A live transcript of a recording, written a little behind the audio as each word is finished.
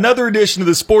Another edition of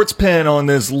the Sports Pen on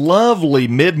this lovely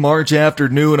mid-March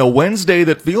afternoon, a Wednesday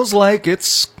that feels like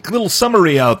it's a little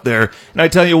summery out there. And I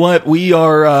tell you what, we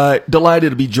are delighted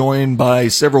to be joined by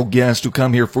several guests who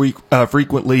come here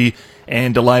frequently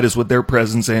and delight us with their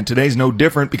presence. And today's no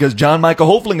different because John Michael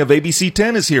Hofling of ABC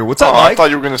 10 is here. What's up, Mike? I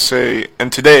thought you were going to say,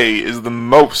 and today is the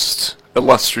most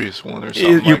illustrious one or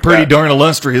something. You're pretty darn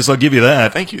illustrious, I'll give you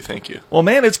that. Thank you. Well,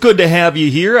 man, it's good to have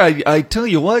you here. I tell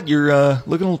you what, you're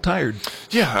looking a little tired.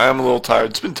 Yeah, I am a little tired.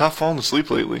 It's been tough falling asleep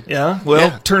lately. Yeah?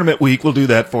 Well, Tournament week will do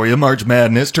that for you. March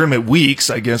Madness, tournament weeks,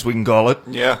 I guess we can call it.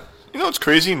 Yeah. You know what's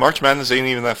crazy? March Madness ain't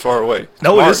even that far away.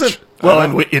 No, it isn't. Well,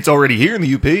 and it's already here in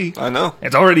the UP. I know.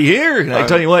 It's already here. And I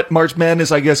tell you what, March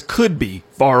Madness, I guess, could be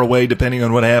far away depending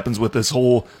on what happens with this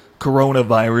whole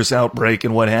coronavirus outbreak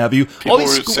and what have you. People were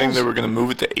saying they were going to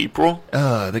move it to April.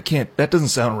 They can't. That doesn't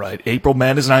sound right. April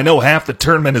Madness, and I know half the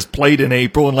tournament is played in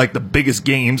April, and like the biggest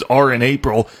games are in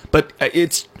April. But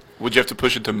it's. Would you have to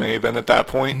push it to May then at that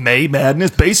point? May Madness,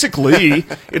 basically.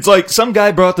 It's like some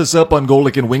guy brought this up on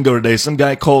Golick and Wingo today. Some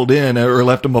guy called in or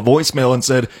left him a voicemail and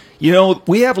said, you know,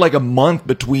 we have like a month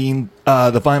between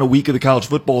the final week of the college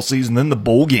football season, then the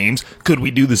bowl games. Could we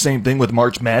do the same thing with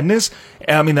March Madness?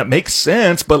 I mean, that makes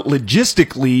sense, but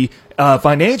logistically,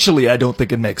 financially, I don't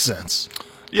think it makes sense.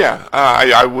 Yeah,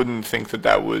 I wouldn't think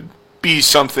that would be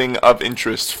something of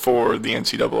interest for the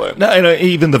NCAA. No, and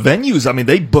even the venues, I mean,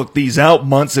 they book these out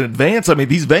months in advance. I mean,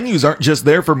 these venues aren't just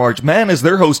there for March Madness.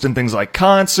 They're hosting things like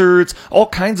concerts, all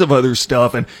kinds of other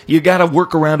stuff, and you got to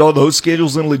work around all those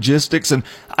schedules and logistics, and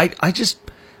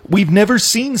we've never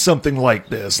seen something like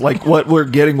this, like what we're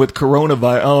getting with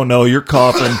coronavirus. Oh, no, you're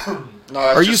coughing. No,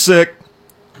 are you sick?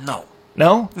 No.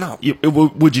 No? No.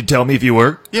 Would you tell me if you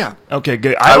were? Yeah. Okay,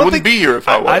 good. I wouldn't be here if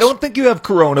I was. I don't think you have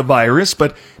coronavirus,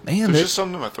 but, man. There's just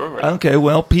something in my throat right now. Okay,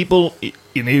 well, people,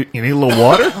 you need a little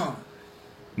water?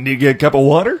 Need to get a cup of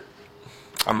water?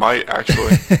 I might,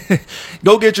 actually.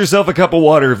 Go get yourself a cup of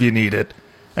water if you need it.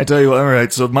 I tell you what, all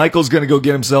right, so Michael's going to go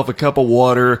get himself a cup of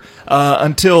water.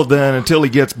 Until he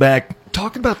gets back,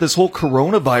 talking about this whole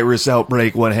coronavirus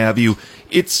outbreak, what have you,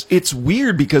 it's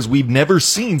weird because we've never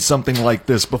seen something like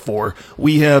this before.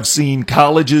 We have seen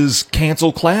colleges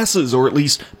cancel classes or at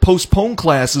least postpone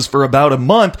classes for about a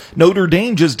month. Notre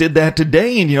Dame just did that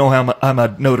today, and you know how I'm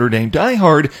a Notre Dame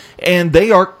diehard, and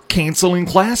they are canceling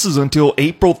classes until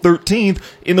April 13th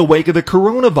in the wake of the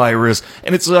coronavirus.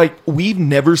 And it's like, we've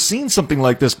never seen something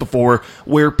like this before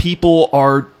where people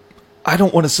are, I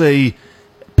don't want to say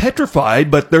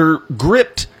petrified, but they're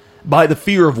gripped by the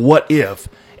fear of what if.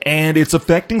 And it's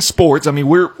affecting sports. I mean,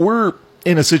 we're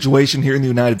in a situation here in the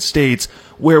United States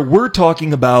where we're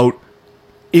talking about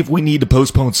if we need to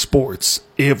postpone sports,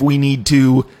 if we need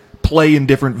to play in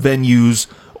different venues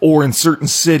or in certain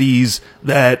cities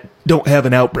that don't have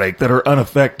an outbreak, that are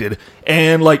unaffected.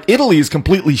 And like Italy is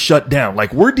completely shut down.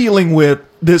 Like we're dealing with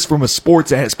this from a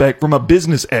sports aspect, from a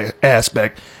business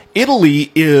aspect.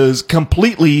 Italy is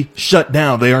completely shut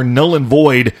down. They are null and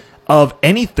void of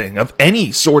anything, of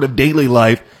any sort of daily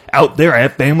life out there. I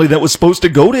have family that was supposed to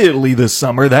go to Italy this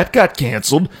summer. That got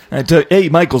canceled. I tell you, hey,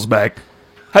 Michael's back.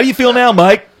 How do you feel now,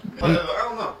 Mike? I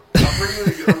don't know. I'm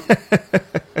bringing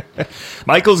it.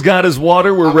 Michael's got his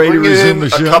water. We're ready to resume the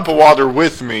show. A cup of water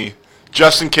with me,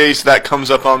 just in case that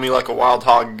comes up on me like a wild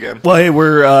hog again. Well, hey,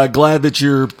 we're glad that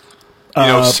you're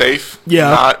safe.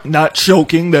 Yeah, not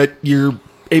choking, that you're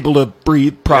able to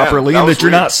breathe properly, and that you're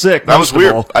not sick. That was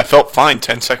weird. I felt fine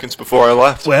 10 seconds before I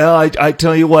left. Well, I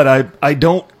tell you what, I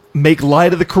don't make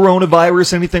light of the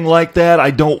coronavirus, anything like that. I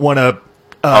don't want to.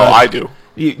 I do.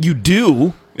 You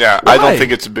do? Yeah, why? I don't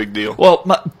think it's a big deal. Well,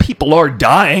 people are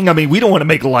dying. I mean, we don't want to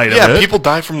make light of it. Yeah, people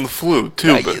die from the flu,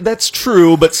 too. But that's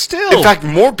true, but still. In fact,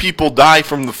 more people die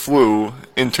from the flu,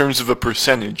 in terms of a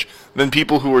percentage, than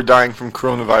people who are dying from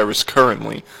coronavirus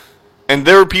currently. And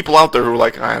there are people out there who are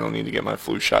like, I don't need to get my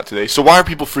flu shot today. So why are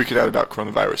people freaking out about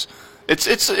coronavirus?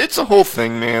 It's a whole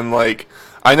thing, man. Like,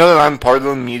 I know that I'm part of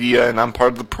the media, and I'm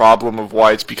part of the problem of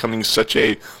why it's becoming such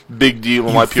a big deal.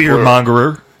 And why people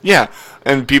fear-mongerer. Yeah,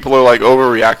 and people are like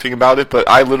overreacting about it, but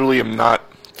I literally am not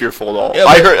fearful at all. Yeah,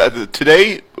 I heard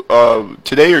today or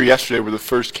yesterday were the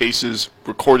first cases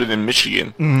recorded in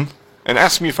Michigan, and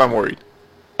ask me if I'm worried.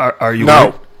 Are you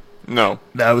worried? No.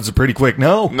 That was a pretty quick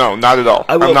no. No, not at all.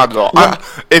 I'm not at all.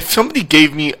 If somebody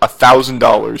gave me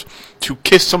 $1,000 to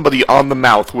kiss somebody on the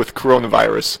mouth with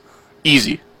coronavirus,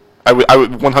 easy. I would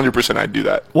 100% I'd do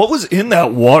that. What was in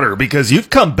that water? Because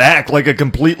you've come back like a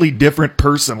completely different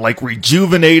person, like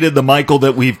rejuvenated, the Michael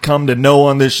that we've come to know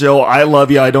on this show. I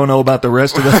love you. I don't know about the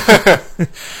rest of it.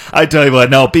 I tell you what,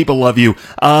 no, people love you.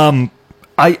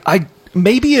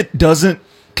 Maybe it doesn't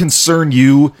concern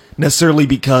you necessarily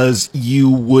because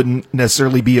you wouldn't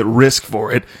necessarily be at risk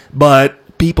for it, but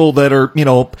people that are,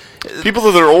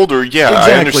 people that are older, yeah,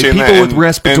 exactly. I understand People that. with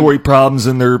respiratory problems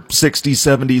in their 60s,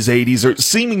 70s, 80s are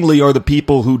seemingly are the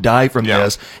people who die from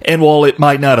this. And while it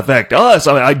might not affect us,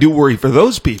 I do worry for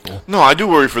those people. No, I do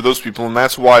worry for those people, and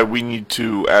that's why we need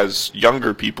to, as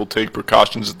younger people, take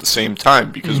precautions at the same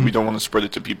time, because we don't want to spread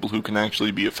it to people who can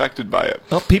actually be affected by it.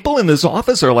 Well, people in this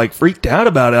office are like freaked out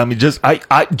about it. I mean,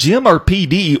 Jim, our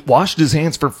PD, washed his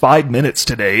hands for 5 minutes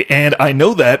today, and I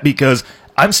know that because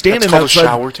I'm standing outside. That's called a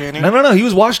shower, Tanny? No. He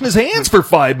was washing his hands for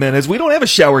 5 minutes. We don't have a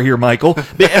shower here, Michael.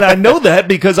 And I know that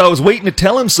because I was waiting to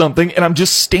tell him something, and I'm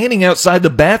just standing outside the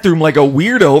bathroom like a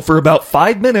weirdo for about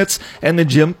 5 minutes, and then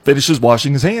Jim finishes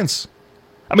washing his hands.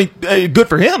 I mean, good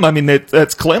for him. I mean,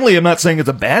 that's cleanly. I'm not saying it's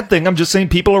a bad thing. I'm just saying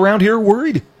people around here are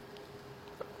worried.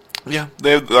 Yeah,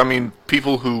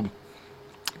 people who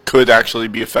could actually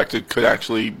be affected, could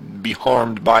actually be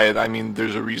harmed by it. I mean,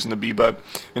 there's a reason to be, but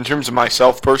in terms of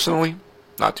myself personally,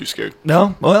 not too scared.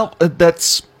 No? Well,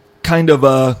 that's kind of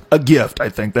a gift, I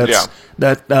think.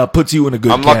 That puts you in a good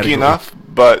category. I'm lucky enough,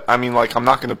 but I mean, like, I'm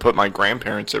not going to put my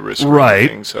grandparents at risk or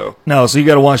anything, so. No, so you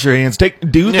got to wash your hands.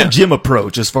 Do the gym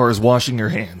approach as far as washing your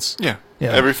hands. Yeah.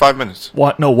 Every 5 minutes.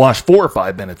 Wash 4 or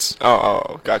 5 minutes.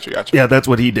 Oh, gotcha. Yeah, that's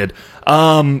what he did.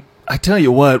 I tell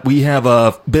you what, we have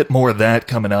a bit more of that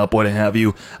coming up, what have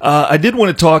you. I did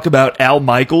want to talk about Al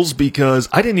Michaels because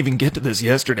I didn't even get to this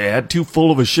yesterday. I had too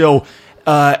full of a show.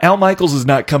 Al Michaels is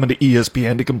not coming to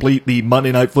ESPN to complete the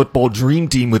Monday Night Football Dream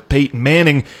Team with Peyton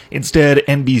Manning. Instead,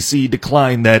 NBC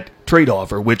declined that trade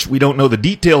offer, which we don't know the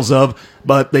details of,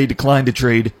 but they declined to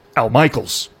trade Al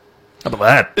Michaels. How about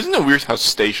that? Isn't it weird how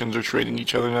stations are trading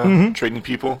each other now? Trading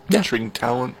people? Yeah. Trading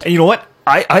talent? And you know what?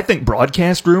 I think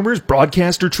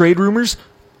broadcaster trade rumors,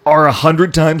 are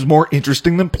 100 times more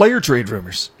interesting than player trade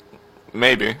rumors.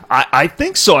 Maybe. I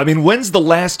think so. I mean, when's the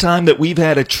last time that we've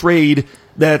had a trade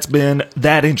that's been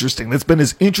that interesting? That's been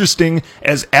as interesting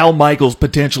as Al Michaels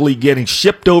potentially getting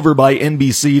shipped over by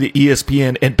NBC to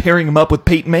ESPN and pairing him up with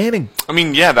Peyton Manning. I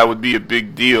mean, yeah, that would be a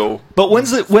big deal. But when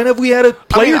have we had a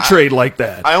player trade like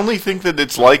that? I only think that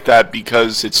it's like that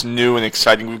because it's new and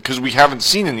exciting, because we haven't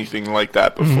seen anything like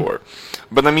that before.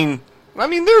 But I mean,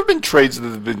 there have been trades that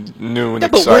have been new and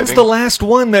exciting. But when's the last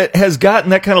one that has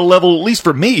gotten that kind of level, at least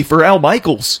for me, for Al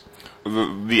Michaels?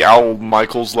 The Al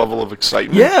Michaels level of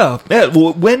excitement? Yeah.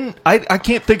 Well, when I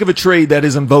can't think of a trade that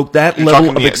has invoked that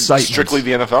level of excitement. Strictly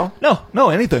the NFL? No,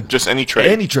 anything. Just any trade?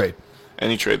 Any trade.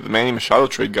 Any trade. The Manny Machado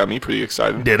trade got me pretty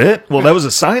excited. Did it? Well, that was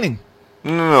a signing.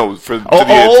 No, to the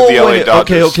LA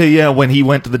Dodgers. Okay, yeah, when he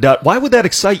went to the Dodgers. Why would that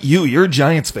excite you? You're a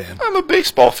Giants fan. I'm a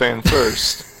baseball fan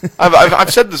first.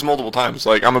 I've said this multiple times.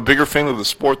 Like, I'm a bigger fan of the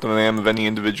sport than I am of any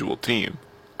individual team.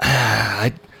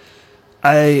 I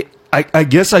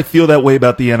guess I feel that way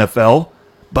about the NFL,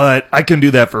 but I can do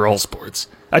that for all sports.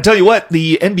 I tell you what,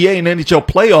 the NBA and NHL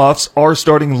playoffs are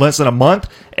starting in less than a month,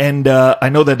 and I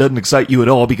know that doesn't excite you at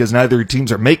all because neither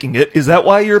teams are making it. Is that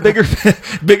why you're a bigger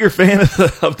fan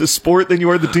of the sport than you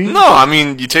are the team? No, I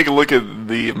mean, you take a look at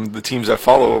the teams I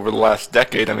follow over the last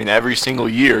decade. I mean, every single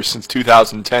year since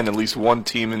 2010, at least one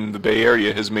team in the Bay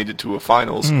Area has made it to a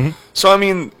finals. So, I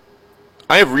mean,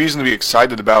 I have reason to be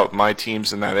excited about my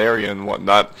teams in that area and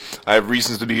whatnot. I have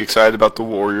reasons to be excited about the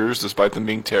Warriors, despite them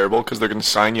being terrible, because they're going to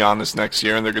sign Giannis next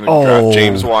year and they're going to draft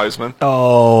James Wiseman.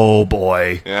 Oh,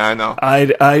 boy. Yeah, I know.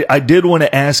 I did want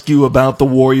to ask you about the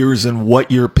Warriors and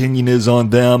what your opinion is on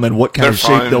them and what kind of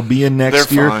shape they'll be in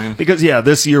next year. Fine. Because, yeah,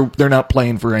 this year they're not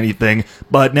playing for anything,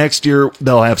 but next year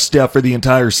they'll have Steph for the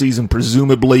entire season,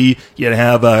 presumably. You'd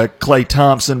have Klay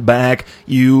Thompson back.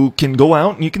 You can go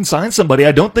out and you can sign somebody.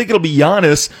 I don't think it'll be Giannis.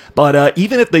 But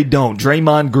even if they don't,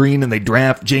 Draymond Green and they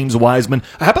draft James Wiseman,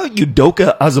 how about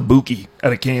Udoka Azubuike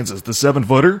out of Kansas, the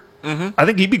 7-footer? I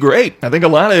think he'd be great. I think a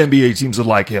lot of NBA teams would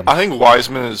like him. I think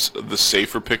Wiseman is the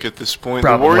safer pick at this point.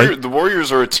 Probably. The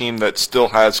Warriors are a team that still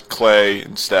has Klay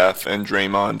and Steph and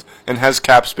Draymond and has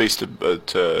cap space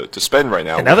to spend right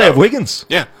now. And now they have Wiggins.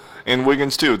 Yeah, and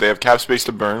Wiggins too. They have cap space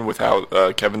to burn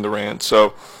without Kevin Durant.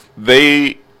 So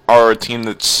they are a team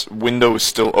that's window is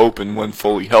still open when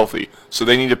fully healthy. So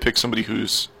they need to pick somebody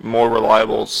who's more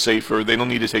reliable, safer. They don't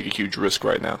need to take a huge risk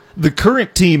right now. The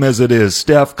current team as it is,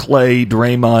 Steph, Klay,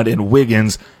 Draymond, and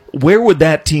Wiggins, where would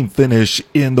that team finish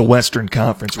in the Western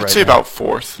Conference right now? I'd say about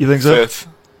fourth. You think so? Fifth.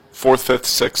 Fourth, fifth,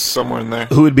 sixth, somewhere in there.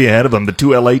 Who would be ahead of them? The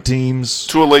two LA teams?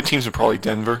 Two LA teams are probably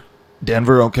Denver.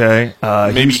 Denver, okay.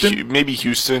 Houston? Maybe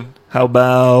Houston. How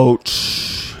about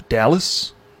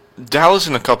Dallas? Dallas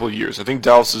in a couple of years. I think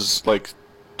Dallas is like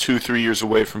 2-3 years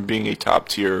away from being a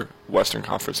top-tier Western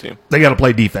Conference team. They got to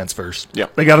play defense first. Yeah.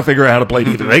 They got to figure out how to play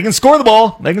defense. They can score the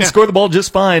ball. They can score the ball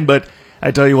just fine, but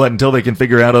I tell you what, until they can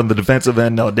figure out on the defensive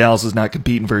end, no, Dallas is not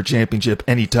competing for a championship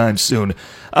anytime soon.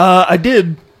 I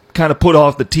did kind of put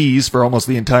off the tease for almost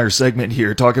the entire segment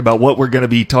here, talking about what we're going to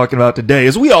be talking about today.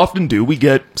 As we often do, we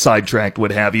get sidetracked,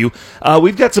 what have you.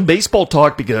 We've got some baseball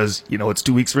talk because, it's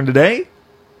 2 weeks from today.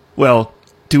 Well,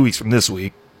 2 weeks from this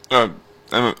week.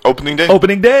 Opening day?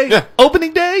 Opening day? Yeah.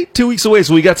 Opening day? 2 weeks away.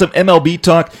 So we got some MLB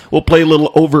talk. We'll play a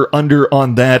little over-under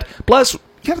on that. Plus, you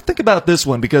got to think about this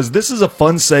one because this is a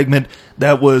fun segment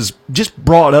that was just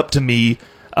brought up to me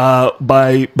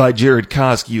by Jared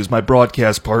Koski, who's my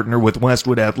broadcast partner with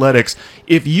Westwood Athletics.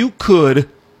 If you could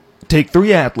take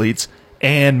 3 athletes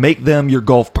and make them your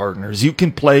golf partners, you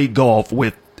can play golf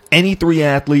with any 3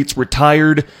 athletes,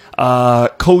 retired,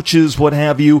 coaches, what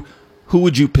have you. Who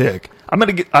would you pick? I'm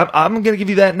gonna give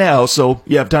you that now, so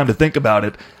you have time to think about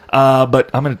it. But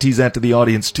I'm gonna tease that to the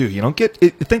audience too.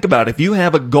 Think about it. If you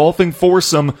have a golfing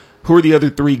foursome, who are the other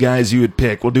 3 guys you would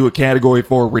pick? We'll do a category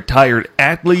for retired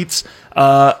athletes.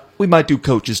 We might do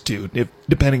coaches too,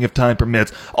 depending if time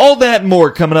permits. All that and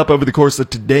more coming up over the course of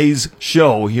today's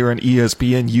show here on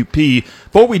ESPN UP.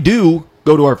 Before we do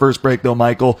go to our first break, though,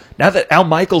 Michael, now that Al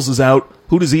Michaels is out,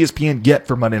 who does ESPN get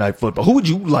for Monday Night Football? Who would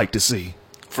you like to see?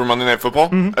 For Monday Night Football?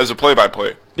 Mm-hmm. As a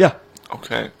play-by-play? Yeah.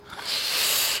 Okay.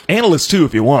 Analysts, too,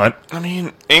 if you want. I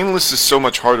mean, analysts is so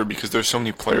much harder because there's so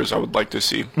many players I would like to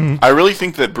see. Mm-hmm. I really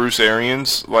think that Bruce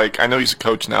Arians, I know he's a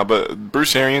coach now, but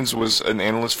Bruce Arians was an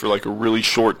analyst for, a really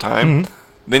short time.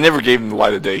 Mm-hmm. They never gave him the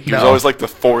light of day. He was always, the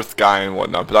 4th guy and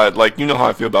whatnot. But, you know how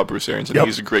I feel about Bruce Arians. I think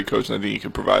he's a great coach, and I think he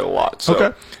could provide a lot.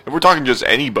 So, if we're talking just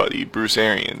anybody, Bruce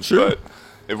Arians. Sure. But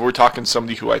if we're talking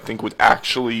somebody who I think would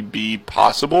actually be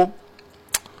possible,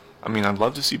 I mean, I'd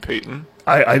love to see Peyton.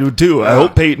 I do too. Yeah. I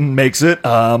hope Peyton makes it.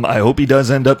 I hope he does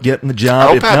end up getting the job.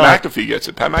 I hope Pat McAfee gets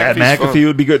it. Pat McAfee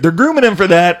would be good. They're grooming him for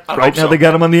that. Right now they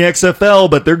got him on the XFL,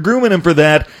 but they're grooming him for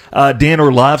that. Dan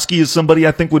Orlovsky is somebody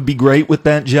I think would be great with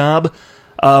that job.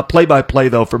 Play-by-play,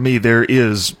 though, for me, there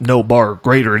is no bar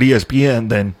greater at ESPN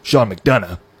than Sean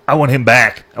McDonough. I want him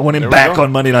back. I want him back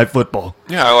on Monday Night Football.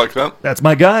 Yeah, I like that. That's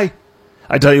my guy.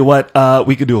 I tell you what,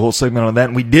 we could do a whole segment on that,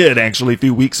 and we did actually a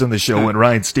few weeks on the show when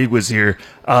Ryan Steig was here,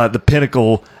 the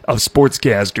pinnacle of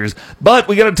sportscasters. But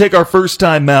we got to take our first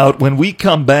time out. When we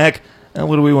come back,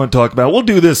 what do we want to talk about? We'll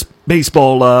do this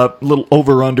baseball little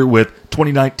over-under with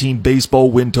 2019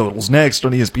 baseball win totals next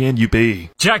on ESPN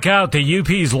UP. Check out the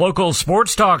UP's local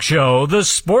sports talk show, the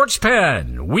Sports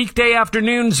Pen, weekday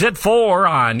afternoons at 4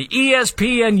 on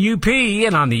ESPN UP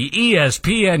and on the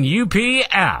ESPN UP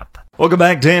app. Welcome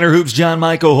back, Tanner Hoops, John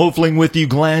Michael Hofling with you.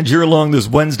 Glad you're along this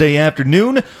Wednesday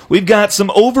afternoon. We've got some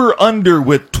over-under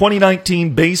with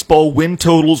 2019 baseball win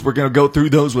totals. We're going to go through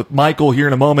those with Michael here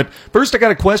in a moment. First, I got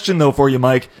a question, though, for you,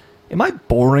 Mike. Am I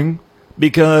boring?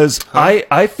 Because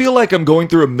I feel like I'm going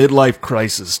through a midlife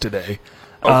crisis today.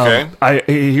 Okay.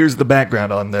 Here's the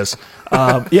background on this.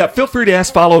 Feel free to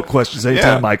ask follow-up questions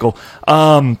anytime, Michael.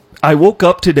 I woke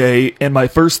up today, and my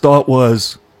first thought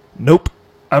was, nope.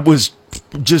 I was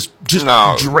just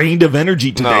drained of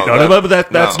energy today.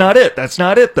 That's not it. That's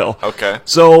not it, though. Okay.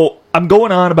 So I'm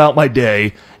going on about my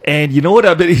day, and you know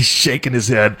what? He's shaking his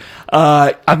head.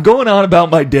 I'm going on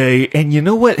about my day, and you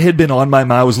know what had been on my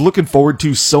mind? I was looking forward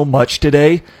to so much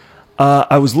today.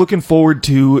 I was looking forward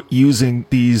to using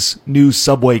these new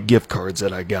Subway gift cards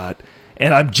that I got.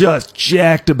 And I'm just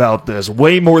jacked about this,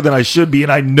 way more than I should be,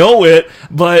 and I know it,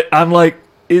 but I'm like,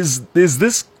 is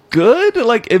this good?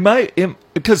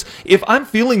 Because if I'm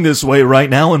feeling this way right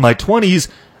now in my 20s,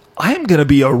 I'm going to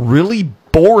be a really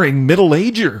boring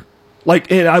middle-ager.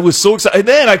 And I was so excited. And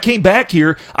then I came back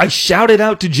here. I shouted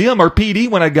out to Jim, our PD,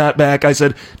 when I got back. I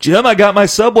said, Jim, I got my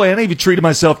Subway. I even treated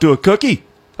myself to a cookie.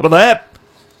 How about that?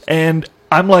 And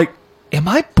I'm like, am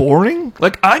I boring?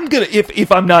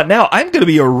 If I'm not now, I'm going to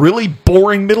be a really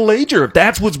boring middle-ager if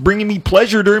that's what's bringing me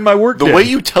pleasure during my work day. The way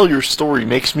you tell your story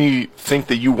makes me think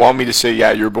that you want me to say,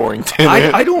 yeah, you're boring.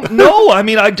 I don't know. I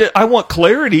mean, I want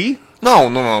clarity.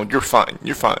 No, you're fine.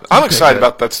 I'm excited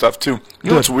about that stuff, too. You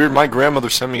know what's weird? My grandmother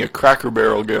sent me a Cracker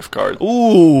Barrel gift card.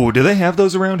 Ooh, do they have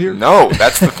those around here? No,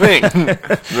 that's the thing.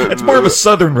 It's more of a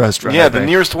southern restaurant. Yeah, the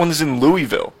nearest one is in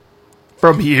Louisville.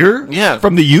 From here? Yeah.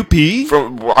 From the UP?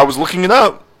 I was looking it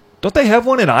up. Don't they have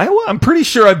one in Iowa? I'm pretty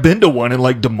sure I've been to one in,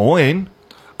 Des Moines.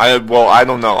 I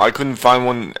don't know. I couldn't find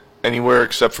one anywhere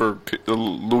except for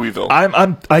Louisville.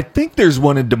 I think there's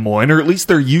one in Des Moines, or at least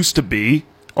there used to be.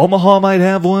 Omaha might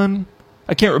have one.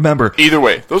 I can't remember. Either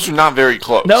way, those are not very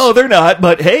close. No, they're not.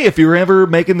 But hey, if you're ever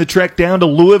making the trek down to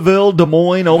Louisville, Des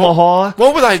Moines, Omaha,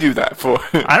 What would I do that for?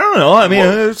 I don't know. I mean,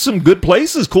 there's some good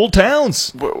places, cool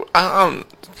towns.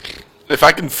 If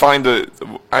I can find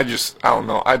I don't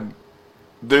know.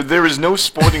 There is no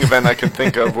sporting event I can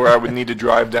think of where I would need to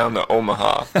drive down to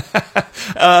Omaha.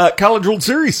 College World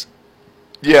Series.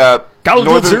 Yeah, College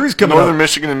World Series coming Northern up.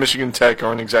 Michigan and Michigan Tech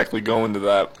aren't exactly going to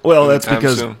that. Well, that's anytime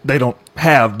because soon. they don't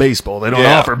have baseball. They don't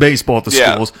Yeah. offer baseball at the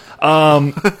Yeah. schools.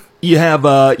 You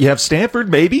have Stanford.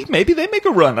 Maybe they make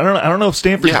a run. I don't know if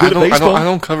Stanford's good at baseball. I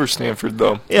don't cover Stanford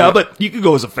though. Yeah, but you could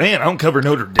go as a fan. I don't cover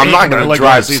Notre Dame. I'm not but going I to like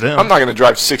drive. to see them. I'm not going to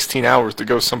drive 16 hours to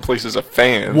go someplace as a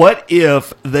fan. What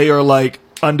if they are like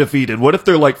undefeated? What if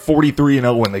they're like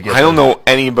 43-0 when they get? I don't there? know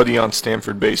anybody on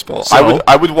Stanford baseball. So?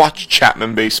 I would watch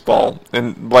Chapman baseball,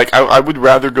 and like I would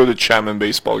rather go to Chapman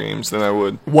baseball games than I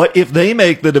would. What if they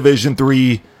make the Division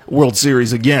III World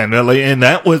Series again? And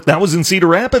that was in Cedar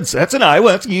Rapids. That's in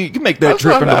Iowa. You can make that That's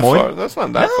trip not in Des that Moines. far. That's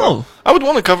not that No. far. I would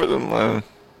want to cover them.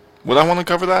 Would I want to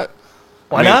cover that?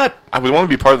 Why not? I would want to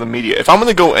be part of the media. If I'm going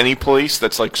to go any place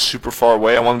that's like super far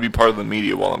away, I want to be part of the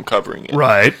media while I'm covering it.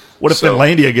 Right. What if So-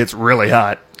 Finlandia gets really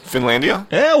hot? Finlandia?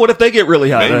 Yeah, what if they get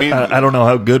really hot? Maybe. I don't know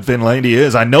how good Finlandia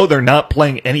is. I know they're not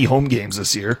playing any home games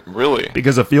this year. Really?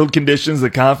 Because of field conditions, the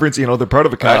conference, they're part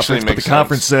of a conference, but the makes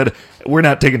conference said, we're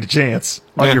not taking a chance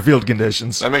on Yeah. your field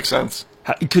conditions. That makes sense.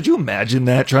 Could you imagine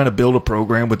that, trying to build a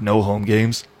program with no home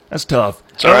games? That's tough.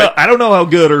 all right. I don't know how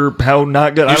good or how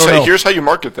not good. I don't know. Here's how you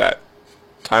market that.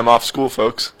 Time off school,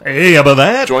 folks. Hey, how about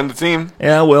that? Join the team.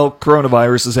 Yeah, well,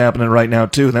 coronavirus is happening right now,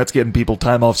 too, and that's getting people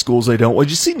time off schools they don't. Well, did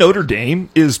you see Notre Dame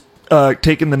is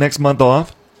taking the next month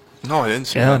off? No, I didn't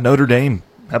see Yeah, that. Notre Dame.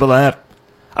 How about that?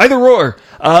 Either or.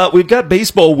 We've got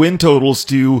baseball win totals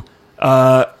to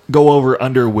go over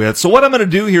under with. So what I'm going to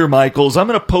do here, Michael, is I'm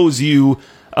going to pose you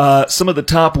some of the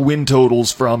top win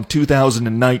totals from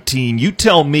 2019. You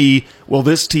tell me, will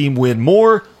this team win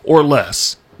more or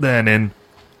less than in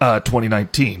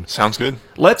 2019? Sounds good.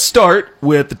 Let's start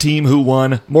with the team who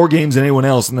won more games than anyone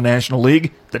else in the National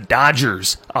League, the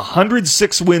Dodgers.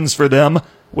 106 wins for them.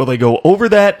 Will they go over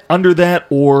that, under that,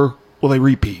 or will they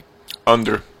repeat?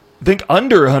 Under. I think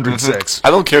under 106.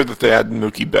 I don't care that they added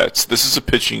Mookie Betts. This is a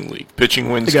pitching league. Pitching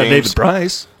wins They got games. David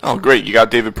Price. Oh, great. You got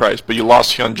David Price, but you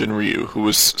lost Hyunjin Ryu, who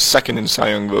was second in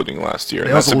Cy Young voting last year. They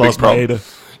And that's also a big lost problem.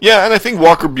 Maeda. Yeah, and I think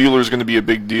Walker Buehler is going to be a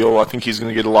big deal. I think he's going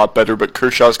to get a lot better, but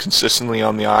Kershaw's consistently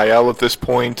on the IL at this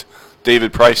point.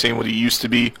 David Price ain't what he used to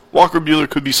be. Walker Buehler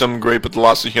could be something great, but the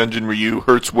loss of Hyunjin Ryu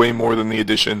hurts way more than the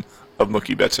addition of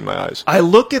Mookie Betts in my eyes. I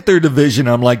look at their division.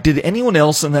 I'm like, did anyone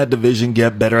else in that division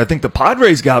get better? I think the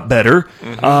Padres got better.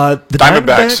 The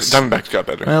Diamondbacks got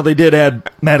better. Well, they did add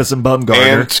Madison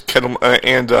Bumgarner.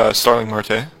 And Starling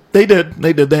Marte. They did.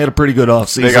 They had a pretty good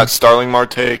offseason. They got Starling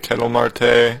Marte, Kettle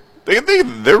Marte.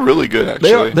 They're really good,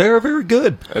 actually. They are very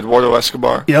good. Eduardo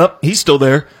Escobar. Yep, he's still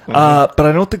there. But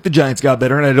I don't think the Giants got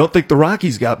better, and I don't think the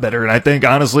Rockies got better. And I think,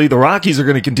 honestly, the Rockies are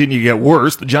going to continue to get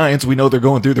worse. The Giants, we know they're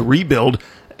going through the rebuild.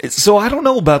 So I don't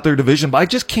know about their division, but I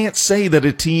just can't say that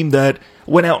a team that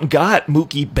went out and got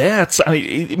Mookie Betts, I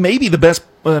mean, maybe the best,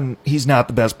 he's not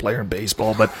the best player in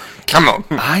baseball, but Come on.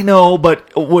 I know, but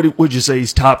would you say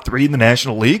he's top 3 in the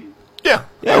National League? Yeah,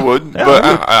 Yeah. I would. Yeah, but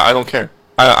I would. I don't care.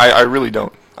 I really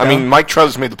don't. I Yeah. mean, Mike Trout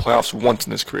has made the playoffs once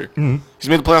in his career. Mm-hmm. He's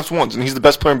made the playoffs once, and he's the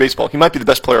best player in baseball. He might be the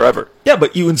best player ever. Yeah,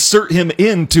 but you insert him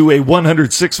into a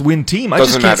 106-win team. I just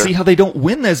Doesn't can't matter. see how they don't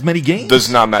win as many games.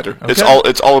 Does not matter. Okay.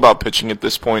 It's all about pitching at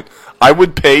this point. I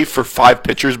would pay for 5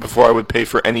 pitchers before I would pay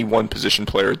for any one position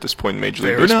player at this point in Major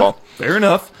League Baseball. Fair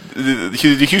enough. The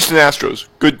Houston Astros,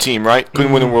 good team, right?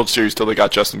 Couldn't win a World Series till they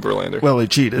got Justin Verlander. Well, they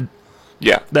cheated.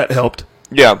 Yeah, That helped.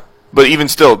 yeah. But even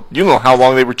still, you know how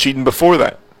long they were cheating before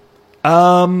that.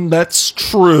 That's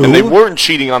true. And they weren't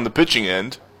cheating on the pitching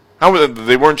end.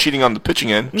 They weren't cheating on the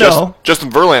pitching end. No.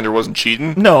 Justin Verlander wasn't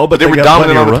cheating. No, but they were got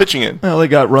dominant plenty on of the run- pitching end. Well, they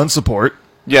got run support.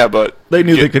 Yeah, but They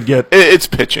knew they could get- It's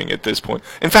pitching at this point.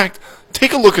 In fact,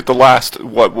 take a look at the last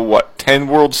 10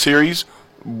 World Series.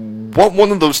 What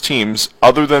one of those teams,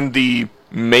 other than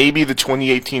maybe the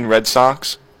 2018 Red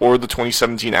Sox or the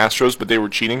 2017 Astros, but they were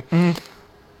cheating?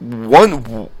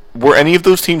 Were any of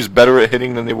those teams better at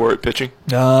hitting than they were at pitching?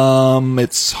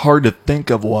 It's hard to think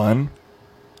of one.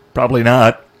 Probably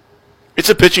not. It's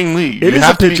a pitching league. It you is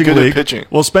have a to pitching be good league. at pitching.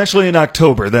 Well, especially in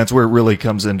October, that's where it really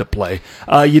comes into play.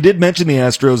 You did mention the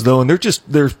Astros, though, and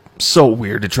they're so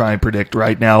weird to try and predict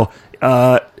right now.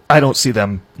 I don't see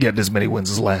them getting as many wins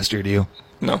as last year. Do you?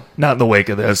 No. Not in the wake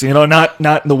of this. Not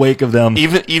in the wake of them.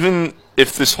 Even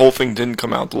if this whole thing didn't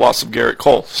come out, the loss of Garrett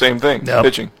Cole, same thing, Yep.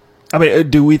 pitching. I mean,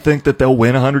 do we think that they'll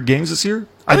win 100 games this year?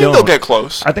 I think they'll get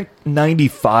close. I think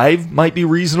 95 might be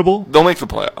reasonable. They'll make the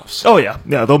playoffs. Oh yeah,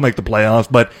 they'll make the playoffs.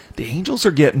 But the Angels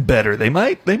are getting better. They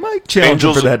might challenge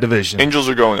them for that division. Angels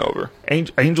are going over.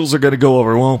 Angels are going to go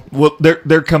over. Well,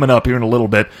 they're coming up here in a little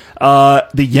bit.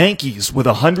 The Yankees with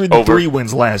 103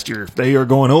 wins last year. They are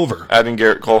going over. Adding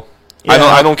Garrett Cole. Yeah.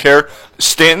 I don't care.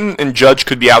 Stanton and Judge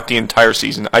could be out the entire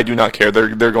season. I do not care.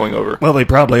 They're going over. Well, they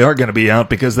probably are going to be out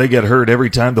because they get hurt every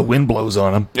time the wind blows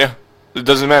on them. Yeah. It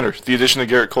doesn't matter. The addition of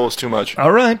Garrett Cole is too much.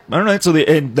 All right. So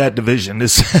that division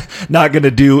is not going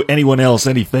to do anyone else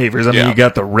any favors. I mean, you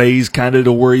got the Rays kind of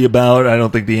to worry about. I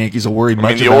don't think the Yankees will worry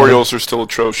much about it. The Orioles are still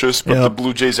atrocious, but the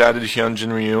Blue Jays added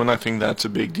Hyunjin Ryu, and I think that's a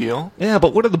big deal. Yeah,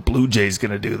 but what are the Blue Jays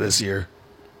going to do this year?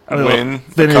 Win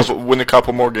a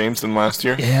couple more games than last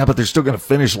year. Yeah, but they're still going to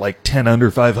finish like 10 under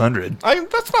 500.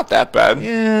 That's not that bad.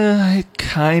 Yeah, it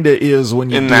kind of is when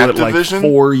you do it division?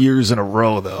 Like 4 years in a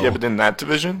row, though. Yeah, but in that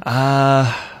division?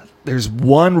 There's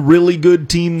one really good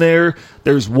team there.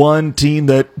 There's one team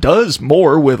that does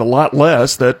more with a lot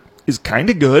less that is kind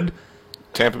of good.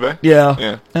 Tampa Bay? Yeah.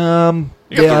 You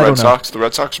got the Red Sox. The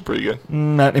Red Sox are pretty good.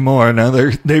 Not anymore. No,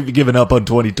 they've given up on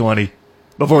 2020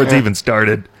 before it's even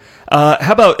started.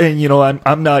 How about, and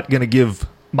I'm not going to give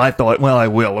my thought. Well, I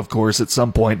will, of course, at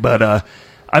some point, but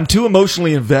I'm too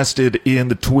emotionally invested in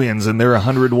the Twins and their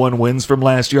 101 wins from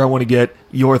last year. I want to get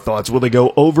your thoughts. Will they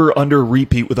go over, under,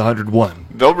 repeat with 101?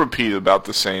 They'll repeat about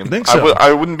the same. I think so.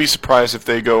 I wouldn't be surprised if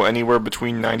they go anywhere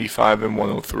between 95 and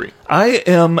 103. I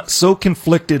am so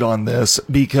conflicted on this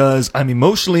because I'm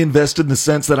emotionally invested in the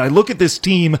sense that I look at this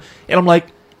team and I'm like,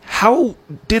 how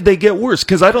did they get worse?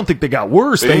 Because I don't think they got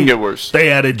worse. They didn't get worse.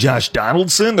 They added Josh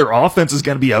Donaldson. Their offense is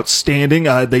going to be outstanding.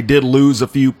 They did lose a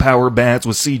few power bats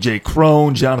with C.J.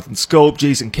 Cron, Jonathan Scope,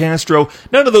 Jason Castro.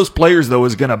 None of those players, though,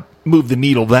 is going to move the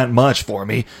needle that much for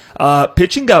me.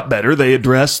 Pitching got better. They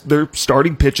addressed their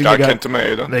starting pitching. Got Kenta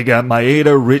Maeda. They got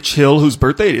Maeda, Rich Hill, whose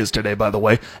birthday it is today, by the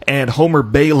way, and Homer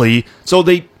Bailey. So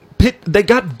they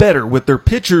got better with their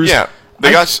pitchers. Yeah.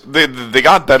 They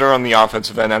got better on the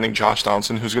offensive end, adding Josh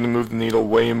Donaldson, who's going to move the needle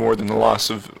way more than the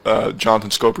loss of Jonathan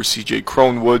Scope or C.J.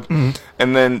 Cron would. Mm-hmm.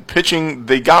 And then pitching,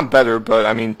 they got better, but,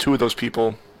 I mean, two of those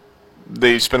people,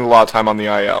 they spent a lot of time on the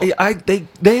IL.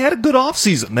 They had a good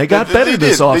offseason. They got better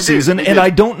this offseason, and I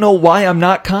don't know why I'm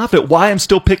not confident, why I'm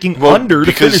still picking under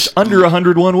to finish under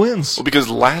 101 wins. Well, because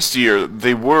last year,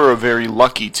 they were a very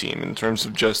lucky team in terms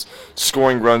of just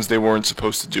scoring runs they weren't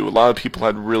supposed to do. A lot of people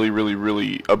had really, really,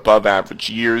 really above average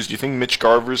years. Do you think Mitch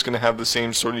Garver is going to have the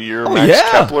same sort of year? Max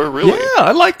Kepler, really? Yeah,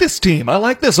 I like this team. I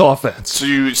like this offense. So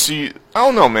you see, I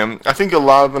don't know, man. I think a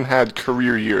lot of them had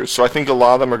career years, so I think a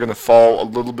lot of them are going to fall a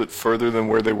little bit further than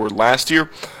where they were last year.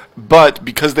 But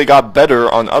because they got better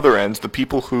on other ends, the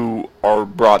people who are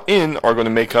brought in are going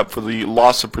to make up for the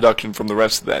loss of production from the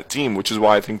rest of that team, which is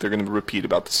why I think they're going to repeat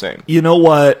about the same. You know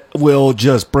what will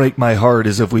just break my heart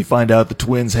is if we find out the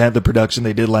Twins had the production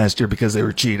they did last year because they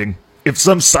were cheating. If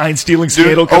some sign-stealing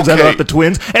scandal comes out about the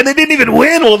Twins, and they didn't even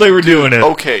win while they were doing it.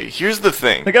 Okay, here's the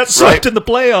thing. They got swept in the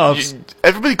playoffs.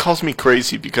 Everybody calls me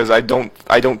crazy because I don't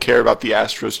care about the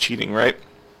Astros cheating, right?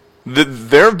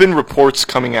 There have been reports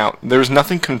coming out. There's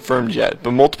nothing confirmed yet,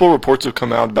 but multiple reports have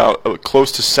come out about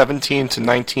close to 17 to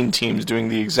 19 teams doing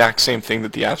the exact same thing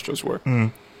that the Astros were.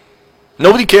 Mm.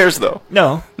 Nobody cares, though.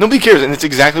 No. Nobody cares, and it's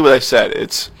exactly what I said.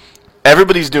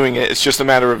 Everybody's doing it. It's just a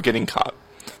matter of getting caught.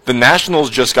 The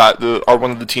Nationals are one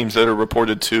of the teams that are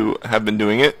reported to have been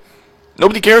doing it.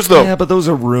 Nobody cares, though. Yeah, but those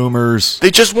are rumors.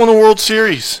 They just won a World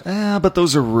Series. Yeah, but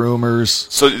those are rumors.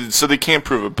 So they can't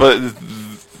prove it.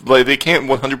 But they can't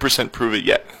 100% prove it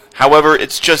yet. However,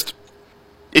 it's just,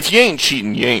 if you ain't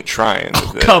cheating, you ain't trying.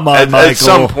 Oh, come on, Michael. At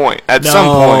some point.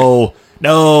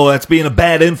 No, that's being a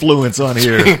bad influence on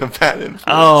here. Being a bad influence.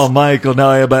 Oh, Michael,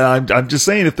 no, but I'm just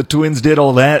saying, if the Twins did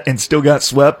all that and still got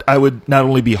swept, I would not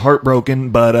only be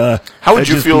heartbroken, but how would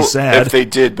you feel if they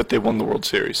did, but they won the World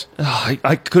Series?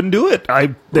 I couldn't do it.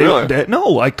 Really?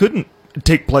 No, I couldn't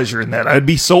take pleasure in that. I'd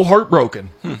be so heartbroken.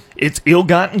 It's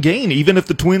ill-gotten gain, even if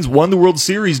the Twins won the World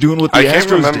Series doing what the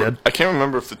Astros did. I can't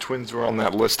remember if the Twins were on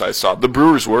that list I saw. The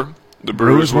Brewers were. The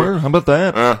Brewers were? How about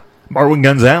that? Marwin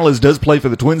Gonzalez does play for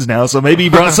the Twins now, so maybe he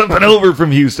brought something over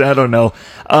from Houston. I don't know.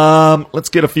 Let's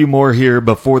get a few more here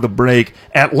before the break.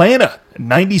 Atlanta,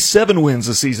 97 wins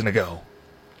a season ago.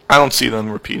 I don't see them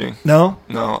repeating. No?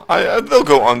 No. They'll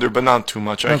go under, but not too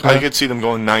much. Okay. I could see them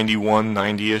going 91,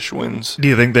 90-ish wins. Do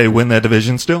you think they win that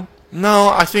division still? No,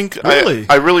 I think really?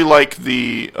 I really like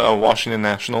the Washington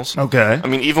Nationals. Okay. I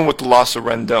mean, even with the loss of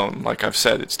Rendon, like I've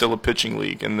said, it's still a pitching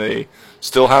league, and they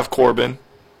still have Corbin.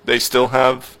 They still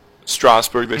have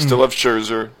Strasburg. They still have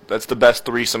Scherzer. That's the best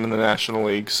threesome in the National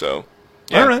League. So,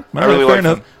 Yeah, All right, I really fair like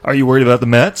enough. them. Are you worried about the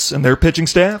Mets and their pitching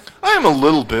staff? I am a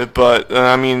little bit, but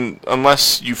I mean,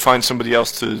 unless you find somebody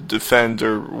else to defend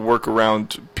or work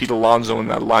around Pete Alonso in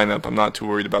that lineup, I'm not too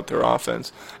worried about their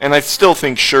offense. And I still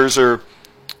think Scherzer,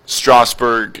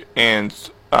 Strasburg, and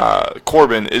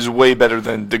Corbin is way better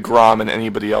than DeGrom and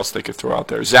anybody else they could throw out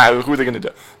there. Who are they going to do?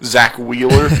 Zach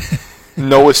Wheeler?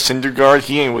 Noah Syndergaard?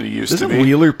 He ain't what he used Doesn't to be.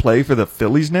 Wheeler play for the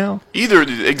Phillies now?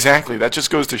 Exactly. That just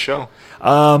goes to show.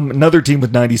 Another team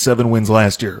with 97 wins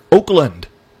last year. Oakland.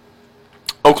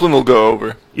 Oakland will go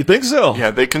over. You think so?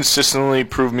 Yeah, they consistently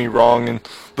prove me wrong, and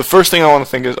the first thing I want to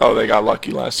think is, oh, they got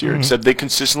lucky last year. Except they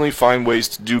consistently find ways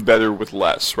to do better with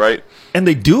less, right? And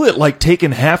they do it like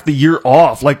taking half the year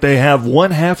off. Like they have one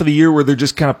half of the year where they're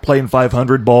just kind of playing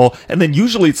 500 ball, and then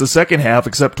usually it's the second half,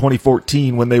 except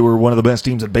 2014 when they were one of the best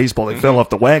teams in baseball. They fell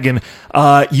off the wagon.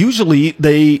 Usually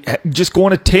they just go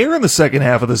on a tear in the second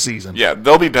half of the season. Yeah,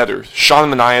 they'll be better.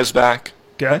 Sean Manaea's back.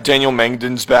 Okay. Daniel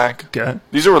Mangden's back. Okay.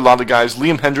 These are a lot of guys.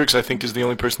 Liam Hendricks, I think, is the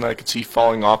only person that I could see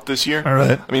falling off this year. All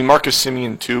right. I mean, Marcus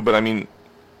Semien, too, but I mean,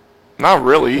 not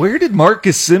really. Where did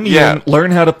Marcus Semien learn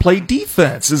how to play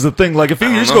defense is the thing. Like a few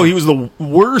years ago, he was the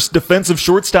worst defensive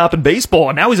shortstop in baseball,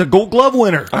 and now he's a Gold Glove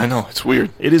winner. I know. It's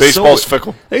weird. It is Baseball's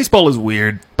fickle. Baseball is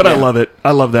weird, but I love it.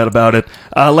 I love that about it.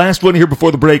 Last one here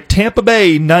before the break. Tampa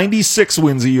Bay, 96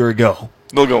 wins a year ago.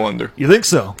 They'll go under. You think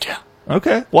so? Yeah.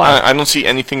 Okay. Why? I don't see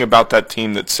anything about that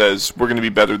team that says we're going to be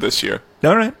better this year.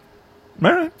 All right.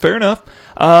 Fair enough.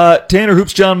 Tanner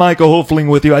Hoops, John Michael Hofling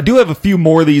with you. I do have a few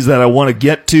more of these that I want to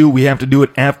get to. We have to do it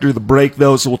after the break,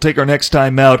 though, so we'll take our next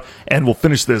time out, and we'll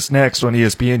finish this next on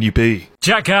ESPN UP.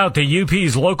 Check out the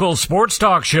UP's local sports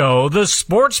talk show, The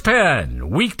Sports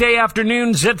Pen, weekday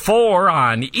afternoons at 4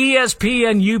 on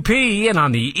ESPN UP and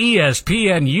on the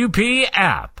ESPN UP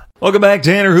app. Welcome back,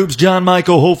 Tanner Hoops, John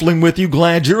Michael Hofling with you.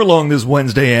 Glad you're along this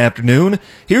Wednesday afternoon.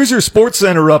 Here's your Sports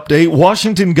Center update.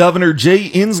 Washington Governor Jay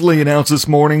Inslee announced this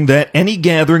morning that any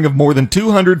gathering of more than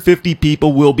 250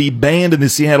 people will be banned in the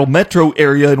Seattle metro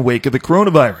area in wake of the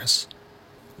coronavirus.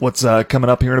 What's coming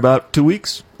up here in about 2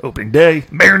 weeks? Opening day,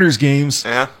 Mariners games.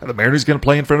 Yeah. Are the Mariners going to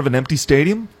play in front of an empty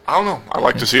stadium? I don't know. I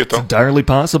like to see it, though. Entirely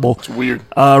possible. It's weird.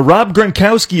 Rob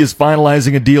Gronkowski is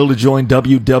finalizing a deal to join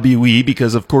WWE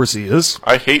because, of course, he is.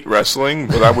 I hate wrestling,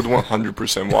 but I would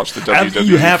 100% watch the WWE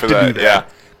You have for to that. do that. Yeah.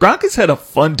 Gronk has had a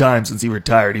fun time since he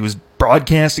retired. He was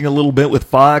broadcasting a little bit with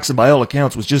Fox, and by all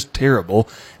accounts was just terrible.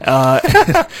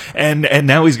 And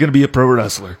now he's going to be a pro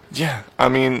wrestler. Yeah, I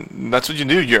mean, that's what you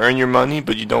do. You earn your money,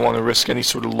 but you don't want to risk any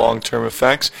sort of long-term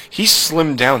effects. He's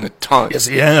slimmed down a ton. Yes,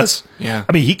 he has. Yeah.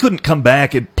 I mean, he couldn't come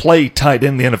back and play tight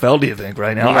end in the NFL, do you think,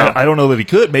 right now? No. I don't know that he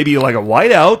could. Maybe like a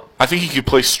wideout. I think he could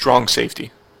play strong safety.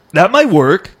 That might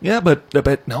work. Yeah,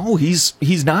 but no, he's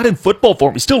not in football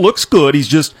form. He still looks good.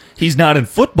 He's not in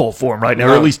football form right now,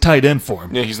 or at least tight end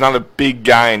form. Yeah, he's not a big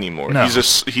guy anymore. No.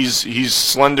 He's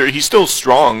slender. He's still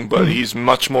strong, but he's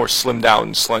much more slimmed out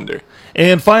and slender.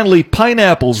 And finally,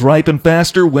 pineapples ripen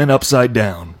faster when upside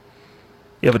down.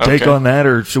 You have a take Okay. on that,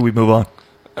 or should we move on?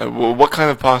 Well, what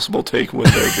kind of possible take would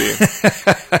there be?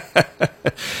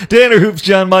 Tanner Hoops,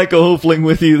 John Michael Hofling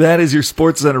with you. That is your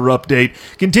Sports Center update.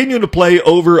 Continuing to play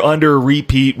over, under,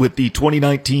 repeat with the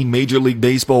 2019 Major League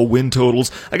Baseball win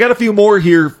totals. I got a few more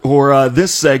here for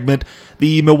this segment.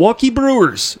 The Milwaukee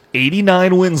Brewers,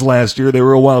 89 wins last year. They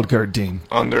were a wild card team.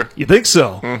 Under. You think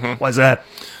so? Mm-hmm. Why's that?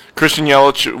 Christian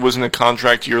Yelich was in a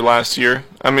contract year last year.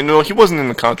 I mean, no, he wasn't in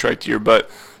the contract year, but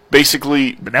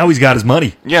basically, But now he's got his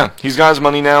money. yeah, he's got his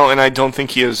money now, and I don't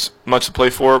think he has much to play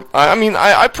for.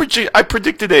 I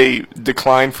predicted a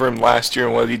decline for him last year,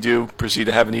 and what did he do? Proceed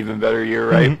to have an even better year,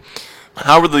 right?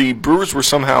 However, the Brewers were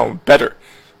somehow better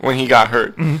when he got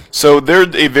hurt. So they're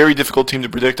a very difficult team to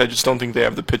predict. I just don't think they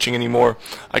have the pitching anymore.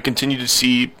 I continue to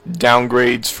see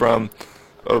downgrades from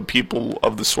people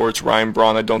of the sorts. Ryan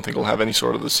Braun, I don't think will have any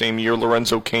sort of the same year.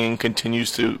 Lorenzo Cain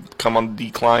continues to come on the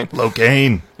decline.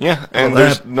 Locaine. Yeah, and Well,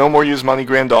 there's no more Yasmani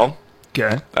Grandal.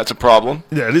 Okay. That's a problem.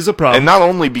 That is a problem. And not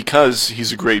only because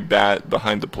he's a great bat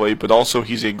behind the plate, but also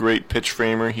he's a great pitch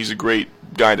framer. He's a great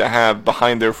guy to have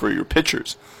behind there for your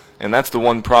pitchers. And that's the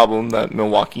one problem that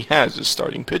Milwaukee has, is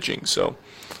starting pitching. So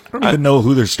I don't even know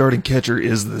who their starting catcher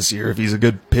is this year, if he's a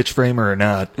good pitch framer or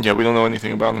not. yeah, we don't know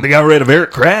anything about him. They got rid of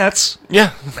Eric Kratz.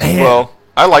 Yeah, Man. well,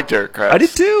 I liked Eric Kratz. I did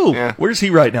too. Yeah. Where's he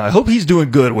right now? I hope he's doing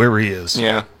good wherever he is.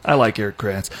 Yeah. I like Eric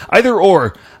Kratz. Either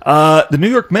or. The New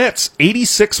York Mets,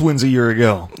 86 wins a year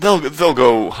ago. They'll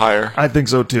go higher. I think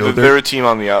so too. They're a team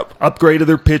on the up. Upgraded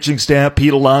their pitching staff.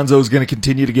 Pete Alonso is going to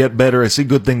continue to get better. I see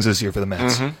good things this year for the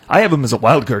Mets. I have them as a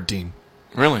wild card team.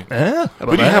 Really? Yeah. How about Who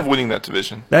do you that? have winning that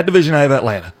division? That division, I have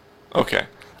Atlanta. Okay.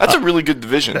 That's a really good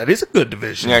division. That is a good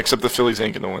division. Yeah, except the Phillies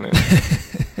ain't going to win it.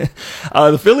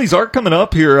 The Phillies are coming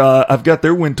up here. I've got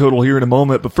their win total here in a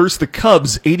moment. But first, the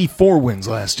Cubs, 84 wins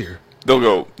last year. They'll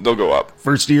go up.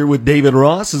 First year with David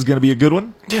Ross is going to be a good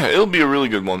one. Yeah, it'll be a really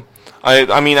good one.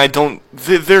 I mean,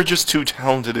 they're just too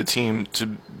talented a team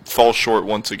to fall short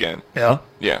once again. Yeah?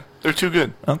 Yeah, they're too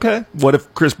good. Okay. What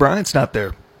if Chris Bryant's not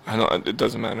there? It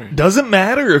doesn't matter. Doesn't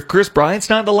matter if Chris Bryant's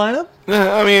not in the lineup?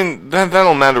 I mean,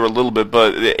 that'll matter a little bit,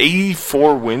 but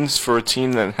 84 wins for a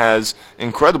team that has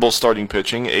incredible starting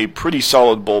pitching, a pretty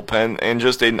solid bullpen, and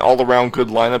just an all-around good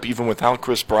lineup even without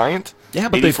Chris Bryant. Yeah,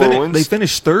 but they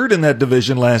finished third in that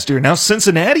division last year. Now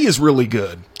Cincinnati is really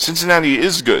good. Cincinnati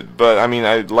is good, but I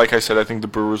mean, like I said, I think the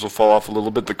Brewers will fall off a little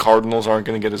bit. The Cardinals aren't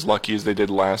going to get as lucky as they did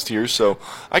last year, so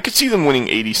I could see them winning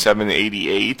 87,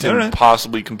 88, and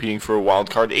possibly competing for a wild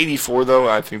card. 84, though,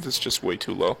 I think that's just way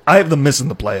too low. I have them missing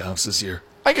the playoffs this year.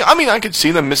 I mean, I could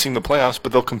see them missing the playoffs,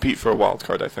 but they'll compete for a wild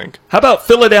card, I think. How about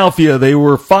Philadelphia? They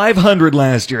were 500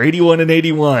 last year, 81 and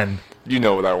 81. You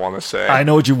know what I want to say. I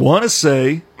know what you want to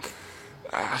say.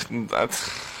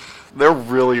 They're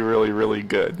really, really, really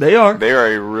good. They are. They are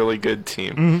a really good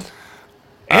team. Mm-hmm.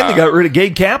 And they got rid of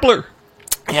Gabe Kapler.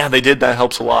 Yeah, they did. That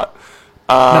helps a lot.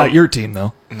 Not your team,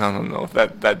 though. No.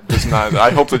 That does not.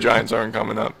 I hope the Giants aren't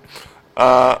coming up.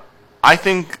 I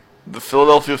think the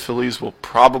Philadelphia Phillies will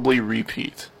probably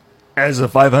repeat. As a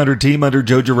 500 team under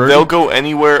Joe Girardi? They'll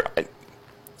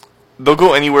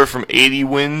go anywhere from 80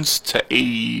 wins to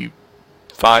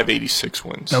 85, 86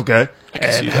 wins. Okay.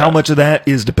 And how much of that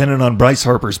is dependent on Bryce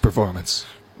Harper's performance?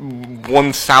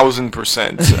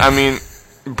 1,000%. I mean,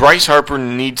 Bryce Harper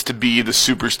needs to be the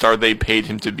superstar they paid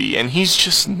him to be, and he's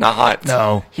just not.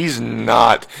 No. He's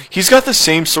not. He's got the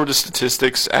same sort of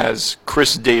statistics as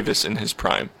Chris Davis in his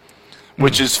prime,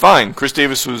 which is fine. Chris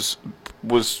Davis was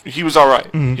all right.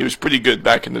 He was pretty good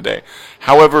back in the day.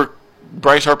 However,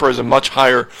 Bryce Harper has a much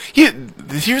higher...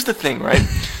 Here's the thing, right?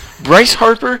 Bryce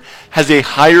Harper has a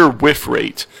higher whiff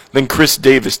rate than Chris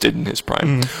Davis did in his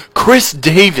prime. Chris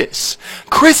Davis!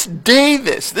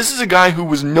 This is a guy who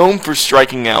was known for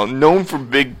striking out, known for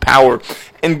big power,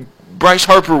 and Bryce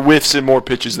Harper whiffs at more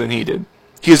pitches than he did.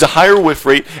 He has a higher whiff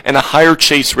rate and a higher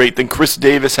chase rate than Chris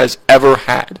Davis has ever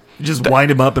had. Just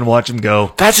wind him up and watch him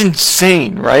go. That's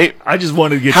insane, right? I just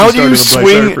wanted to get you started on Bryce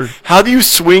Harper. How do you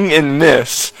swing and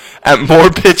miss at more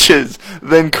pitches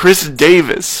than Chris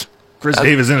Davis? Chris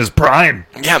Davis in his prime.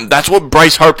 Yeah, that's what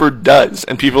Bryce Harper does.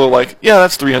 And people are like, yeah,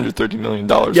 that's $330 million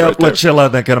right there. Let's shell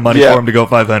out that kind of money for him to go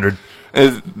 500.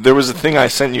 There was a thing I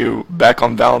sent you back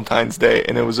on Valentine's Day,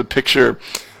 and it was a picture...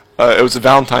 it was a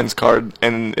Valentine's card,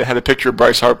 and it had a picture of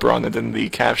Bryce Harper on it, and the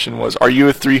caption was, "Are you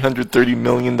a $330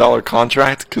 million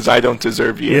contract? Because I don't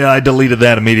deserve you." Yeah, I deleted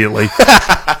that immediately.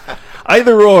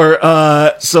 Either or.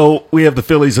 So we have the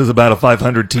Phillies as about a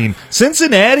 500 team.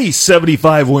 Cincinnati,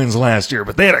 75 wins last year,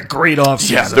 but they had a great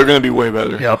offseason. Yeah, they're going to be way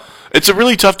better. Yep. It's a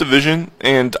really tough division,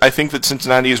 and I think that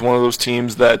Cincinnati is one of those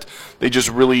teams that they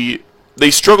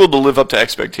struggled to live up to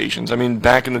expectations. I mean,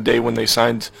 back in the day when they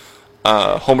signed...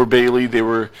 Homer Bailey, they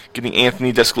were getting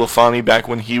Anthony Desclafani back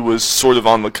when he was sort of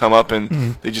on the come up,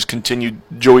 and they just continued.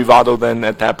 Joey Votto then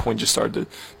at that point just started to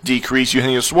decrease.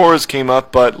 Eugenio Suarez came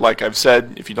up, but like I've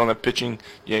said, if you don't have pitching,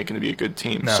 you ain't going to be a good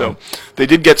team. No. So they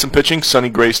did get some pitching. Sonny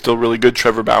Gray's still really good.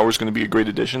 Trevor Bauer's going to be a great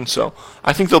addition. So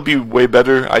I think they'll be way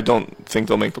better. I don't think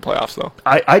they'll make the playoffs, though.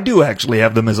 I do actually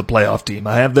have them as a playoff team.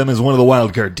 I have them as one of the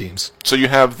wild card teams. So you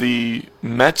have the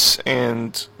Mets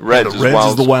and Reds The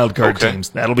Reds is the wild card teams.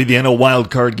 That'll be the NL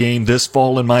wild card game this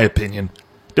fall, in my opinion.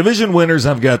 Division winners,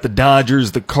 I've got the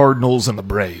Dodgers, the Cardinals, and the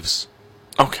Braves.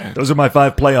 Okay. Those are my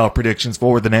 5 playoff predictions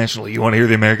for the National League. You want to hear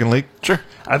the American League? Sure.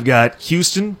 I've got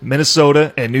Houston,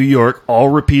 Minnesota, and New York all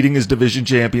repeating as division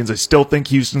champions. I still think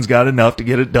Houston's got enough to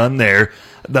get it done there.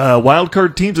 The wild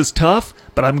card teams is tough,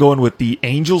 but I'm going with the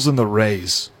Angels and the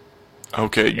Rays.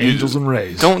 Okay. Angels and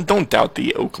Rays. Don't doubt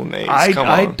the Oakland A's. Come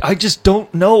on. I just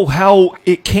don't know how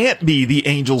it can't be the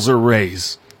Angels or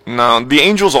Rays. No, the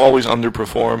Angels always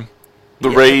underperform.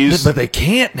 The Rays... But they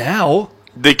can't now.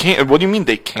 They can't... What do you mean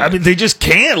they can't? I mean, they just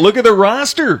can't. Look at their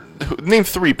roster. Name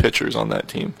 3 pitchers on that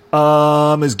team.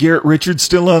 Is Garrett Richards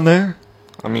still on there?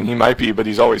 I mean, he might be, but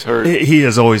he's always hurt. He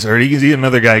is always hurt. He's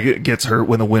another guy gets hurt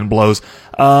when the wind blows.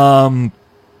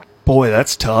 Boy,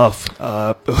 that's tough.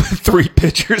 3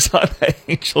 pitchers on the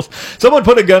Angels. Someone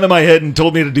put a gun to my head and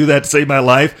told me to do that to save my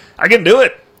life. I can do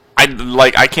it.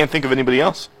 I can't think of anybody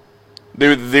else.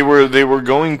 They were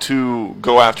going to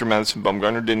go after Madison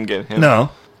Bumgarner, didn't get him.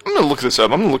 No. I'm going to look this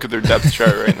up. I'm going to look at their depth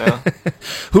chart right now.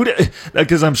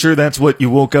 Because I'm sure that's what you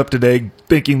woke up today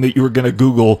thinking that you were going to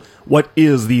Google what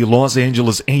is the Los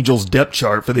Angeles Angels depth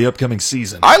chart for the upcoming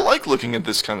season. I like looking at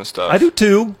this kind of stuff. I do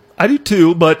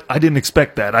too, but I didn't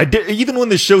expect that. Even when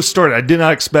the show started, I did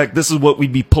not expect this is what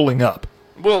we'd be pulling up.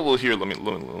 Well, here, let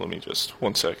me just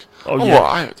 1 sec.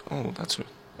 Yeah.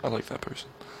 I like that person.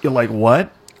 You're like,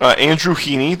 what? Andrew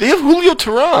Heaney. They have Julio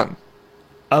Teheran.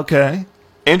 Okay.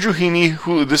 Andrew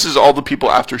Heaney, this is all the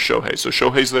people after Shohei. So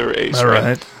Shohei's their ace, All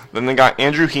right. Then they got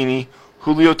Andrew Heaney,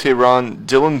 Julio Teheran,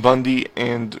 Dylan Bundy,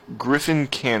 and Griffin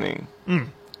Canning.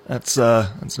 That's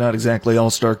not exactly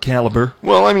all-star caliber.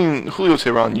 Well, I mean, Julio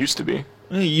Teheran used to be.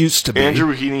 It used to be.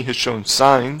 Andrew Heaney has shown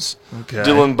signs. Okay.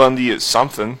 Dylan Bundy is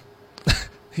something.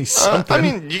 He's something. I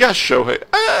mean, you got Shohei.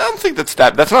 I don't think that's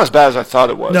not as bad as I thought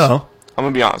it was. No. I'm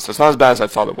going to be honest. That's not as bad as I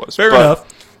thought it was. Fair enough.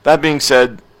 That being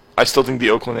said, I still think the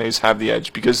Oakland A's have the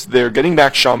edge because they're getting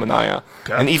back Sean Manaea.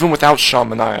 Okay. And even without Sean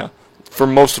Manaea, for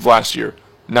most of last year,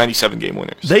 97-game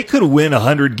winners. They could win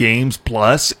 100 games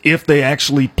plus if they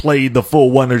actually played the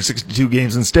full 162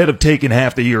 games instead of taking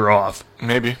half the year off.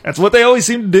 Maybe. That's what they always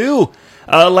seem to do.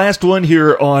 Last one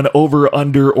here on over,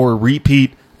 under, or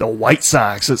repeat. The White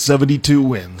Sox at 72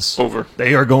 wins. Over.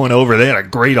 They are going over. They had a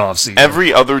great offseason.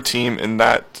 Every other team in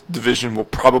that division will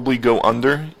probably go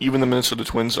under, even the Minnesota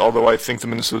Twins, although I think the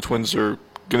Minnesota Twins are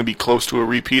going to be close to a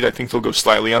repeat. I think they'll go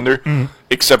slightly under,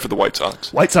 except for the White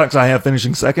Sox. White Sox I have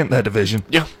finishing second in that division.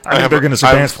 Yeah. I think they're going to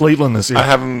surpass Cleveland this year. I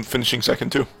have them finishing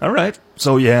second, too. All right.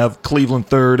 So you have Cleveland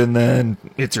third, and then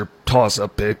it's your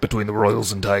toss-up pick between the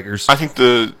Royals and Tigers. I think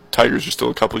the Tigers are still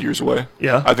a couple years away.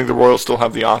 Yeah. I think the Royals still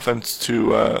have the offense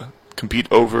to compete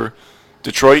over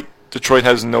Detroit. Detroit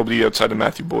has nobody outside of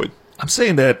Matthew Boyd. I'm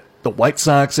saying that the White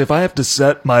Sox, if I have to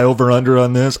set my over-under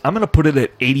on this, I'm going to put it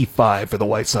at 85 for the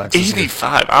White Sox.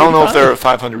 85? I don't know if they're a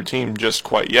 500 team just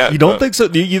quite yet. You don't think so?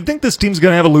 You think this team's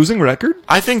going to have a losing record?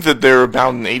 I think that they're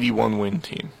about an 81-win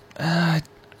team. I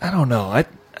don't know.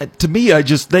 To me,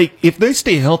 if they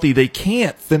stay healthy, they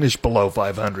can't finish below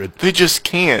 500. They just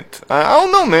can't. I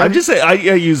don't know, man. I just say I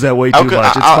use that way too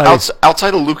much.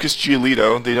 Outside of Lucas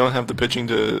Giolito, they don't have the pitching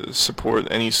to support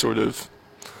any sort of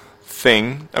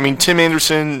thing. I mean, Tim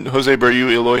Anderson, Jose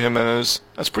Abreu, Eloy Jimenez,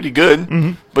 that's pretty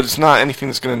good, but it's not anything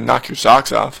that's going to knock your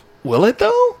socks off. Will it,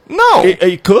 though? No.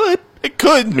 It could. It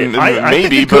could, maybe,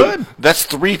 think it but could. That's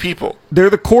three people. They're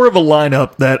the core of a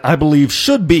lineup that I believe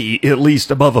should be at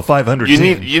least above a 500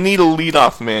 team. You need a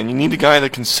leadoff man. You need a guy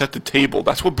that can set the table.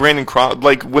 That's what Brandon Crawford...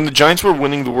 Like, when the Giants were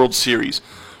winning the World Series,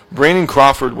 Brandon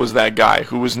Crawford was that guy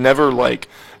who was never, like,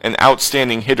 an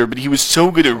outstanding hitter, but he was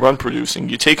so good at run producing.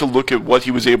 You take a look at what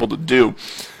he was able to do,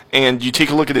 and you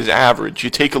take a look at his average. You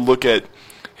take a look at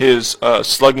his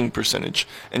slugging percentage,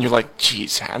 and you're like,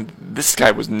 geez, this guy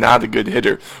was not a good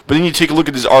hitter. But then you take a look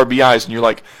at his RBIs, and you're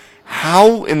like,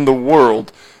 how in the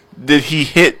world did he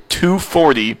hit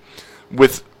 240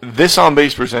 with this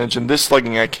on-base percentage and this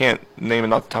slugging, I can't name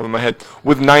it off the top of my head,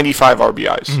 with 95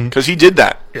 RBIs? Because he did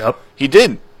that. Yep. He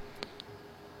did.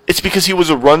 It's because he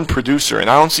was a run producer, and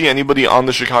I don't see anybody on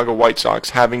the Chicago White Sox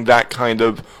having that kind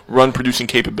of run-producing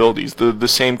capabilities. The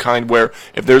same kind where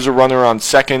if there's a runner on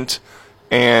second,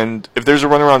 and if there's a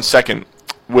runner on second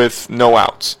with no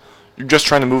outs, you're just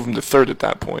trying to move him to third at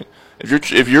that point.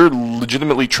 If you're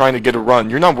legitimately trying to get a run,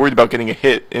 you're not worried about getting a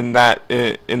hit in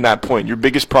that point. Your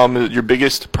biggest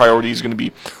priority is going to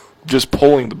be just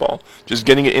pulling the ball, just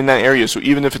getting it in that area. So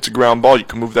even if it's a ground ball, you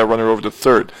can move that runner over to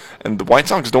third. And the White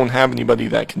Sox don't have anybody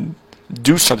that can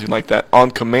do something like that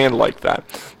on command like that.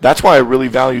 That's why I really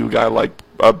value a guy like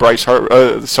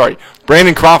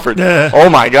Brandon Crawford. Oh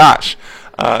my gosh.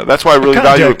 That's why I really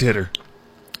value hitter.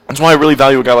 That's why I really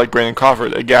value a guy like Brandon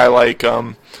Crawford. A guy like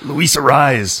Luis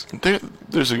Ariz.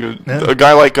 There's a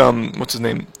guy like what's his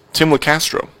name? Tim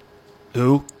LeCastro.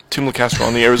 Who? Tim LeCastro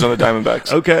on the Arizona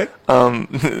Diamondbacks. Okay.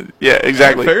 Yeah,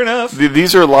 exactly. Fair enough.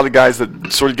 These are a lot of guys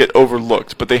that sort of get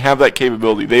overlooked, but they have that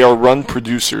capability. They are run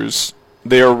producers.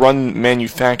 They are run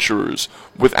manufacturers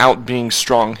without being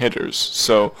strong hitters.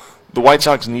 So the White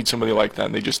Sox need somebody like that,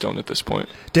 and they just don't at this point.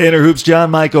 Tanner Hoops,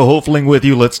 John Michael Hoefling with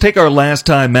you. Let's take our last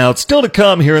time out. Still to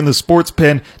come here in the Sports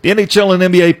Pen. The NHL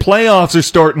and NBA playoffs are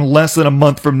starting less than a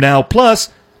month from now. Plus,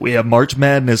 we have March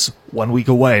Madness 1 week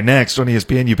away. Next on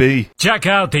ESPN UP. Check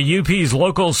out the UP's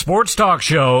local sports talk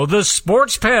show, The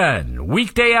Sports Pen,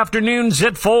 weekday afternoons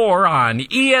at 4 on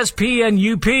ESPN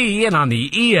UP and on the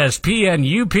ESPN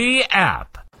UP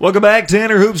app. Welcome back.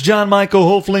 Tanner Hoops, John Michael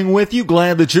Hoefling with you.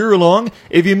 Glad that you're along.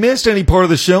 If you missed any part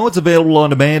of the show, it's available on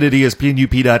demand at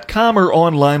ESPNUP.com or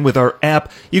online with our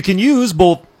app. You can use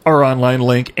both our online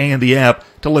link and the app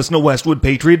to listen to Westwood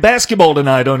Patriot basketball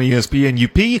tonight on ESPN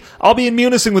UP. I'll be in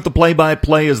Munising with the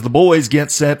play-by-play as the boys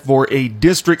get set for a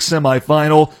district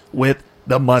semifinal with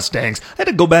the Mustangs. I had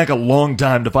to go back a long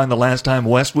time to find the last time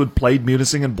Westwood played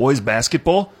Munising in boys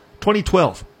basketball.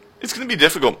 2012. It's going to be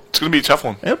difficult. It's going to be a tough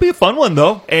one. It'll be a fun one,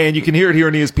 though. And you can hear it here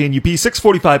on ESPN UP.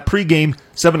 6:45 pregame,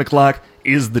 7 o'clock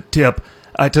is the tip.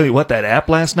 I tell you what, that app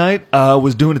last night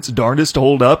was doing its darndest to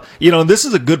hold up. You know, this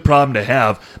is a good problem to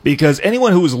have because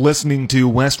anyone who was listening to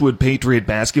Westwood Patriot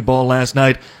basketball last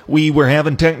night, we were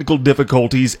having technical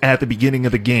difficulties at the beginning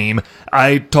of the game.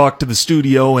 I talked to the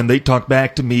studio and they talked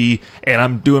back to me, and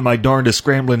I'm doing my darndest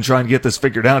scrambling trying to get this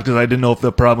figured out because I didn't know if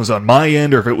the problem was on my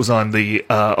end or if it was on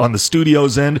the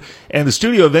studio's end. And the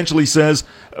studio eventually says,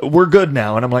 we're good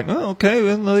now. And I'm like, oh, okay,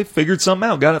 well, they figured something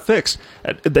out, got it fixed.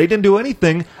 They didn't do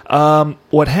anything.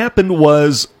 What happened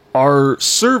was our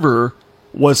server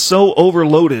was so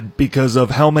overloaded because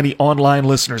of how many online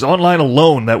listeners. Online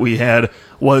alone that we had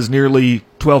was nearly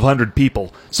 1,200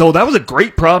 people. So that was a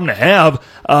great problem to have.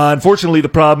 Unfortunately, the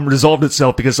problem resolved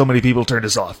itself because so many people turned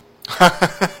us off.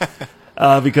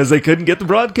 Because they couldn't get the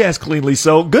broadcast cleanly.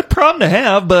 So good problem to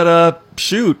have, but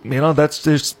shoot, you know, that's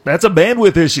a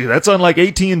bandwidth issue. That's on like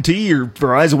AT&T or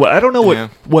Verizon. I don't know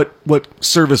what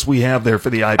service we have there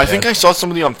for the iPad. I think I saw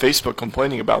somebody on Facebook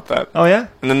complaining about that. Oh yeah?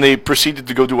 And then they proceeded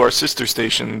to go to our sister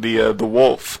station, the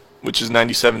Wolf, which is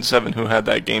 97.7, who had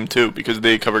that game too, because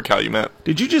they cover Calumet.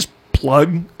 Did you just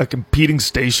plug a competing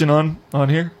station on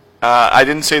here? I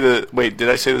didn't say the... Wait, did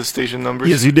I say the station numbers?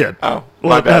 Yes, you did. Oh,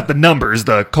 well, my bad. Not the numbers,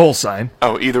 the call sign.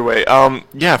 Oh, either way.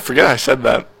 Yeah, forget I said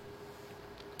that.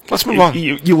 Let's move on.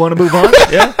 You want to move on?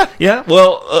 Yeah? Yeah?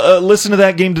 Well, listen to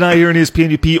that game tonight here in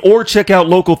ESPN UP, or check out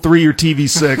Local 3 or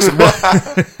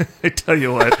TV6. I tell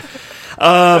you what.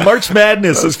 March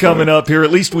Madness is coming up here. At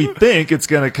least we think it's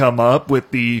going to come up with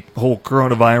the whole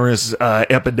coronavirus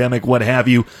epidemic, what have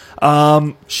you.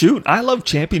 Shoot, I love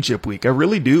Championship Week. I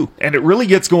really do. And it really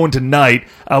gets going tonight.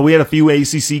 We had a few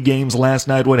ACC games last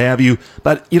night, what have you.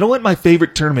 But you know what my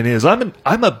favorite tournament is? I'm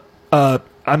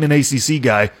an ACC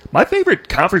guy. My favorite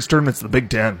conference tournament's the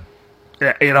Big Ten.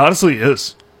 It honestly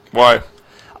is. Why?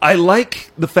 I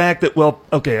like the fact that, well,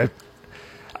 okay,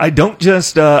 I don't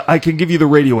just, I can give you the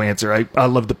radio answer. I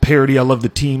love the parity. I love the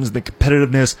teams, the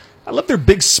competitiveness. I love their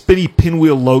big spinny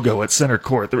pinwheel logo at center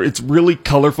court. It's really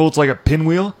colorful. It's like a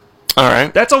pinwheel. All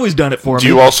right. That's always done it for me. Do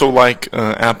you also like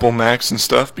Apple Macs and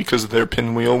stuff because of their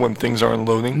pinwheel when things aren't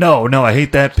loading? No, I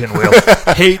hate that pinwheel.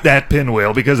 Hate that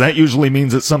pinwheel because that usually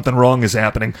means that something wrong is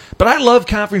happening. But I love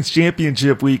Conference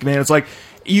Championship Week, man. It's like,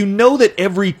 you know that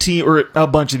every team, or a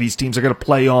bunch of these teams, are going to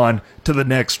play on to the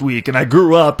next week. And I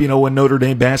grew up, you know, when Notre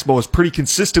Dame basketball was pretty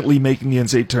consistently making the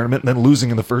NCAA tournament and then losing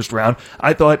in the first round.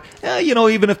 I thought, you know,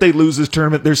 even if they lose this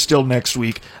tournament, there's still next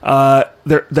week.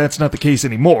 That's not the case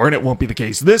anymore, and it won't be the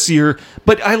case this year.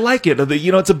 But I like it.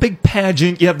 You know, it's a big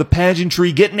pageant. You have the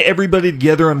pageantry, getting everybody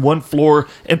together on one floor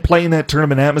and playing that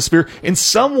tournament atmosphere. In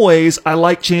some ways, I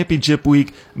like Championship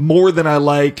Week more than I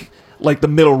like the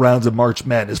middle rounds of March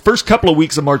Madness. First couple of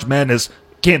weeks of March Madness,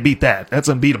 can't beat that. That's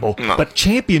unbeatable. No. But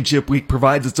Championship Week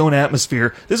provides its own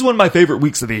atmosphere. This is one of my favorite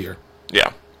weeks of the year.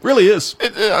 Yeah. Really is.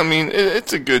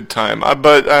 It's a good time.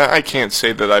 But I can't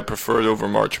say that I prefer it over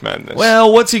March Madness.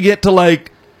 Well, once you get to,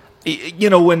 like, you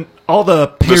know, when all the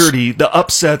parity, the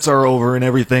upsets are over and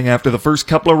everything after the first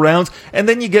couple of rounds, and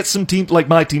then you get some teams, like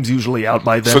my team's usually out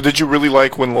by then. So did you really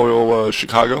like when Loyola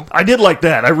Chicago? I did like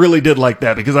that. I really did like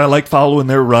that because I like following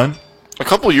their run. A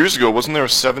couple of years ago, wasn't there a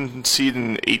 7 seed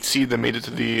and 8 seed that made it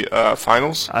to the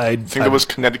finals? I think it was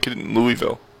Connecticut and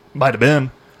Louisville. Might have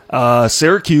been.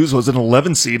 Syracuse was an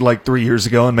 11 seed like 3 years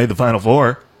ago and made the Final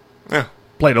Four. Yeah.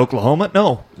 Played Oklahoma?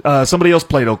 No. Somebody else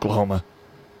played Oklahoma.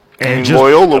 And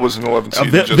Loyola was an 11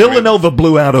 seed. Villanova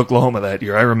blew out Oklahoma that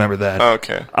year. I remember that.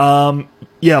 Okay.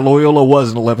 Yeah, Loyola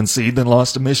was an 11 seed, then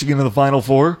lost to Michigan in the Final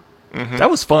Four. Mm-hmm.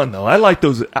 That was fun, though. I like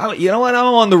those. You know what? I'm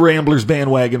on the Ramblers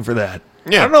bandwagon for that.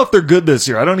 Yeah. I don't know if they're good this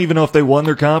year. I don't even know if they won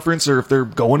their conference or if they're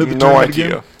going to the tournament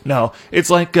again. No,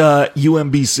 it's like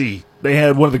UMBC. They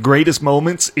had one of the greatest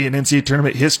moments in NCAA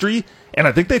tournament history, and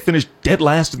I think they finished dead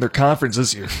last in their conference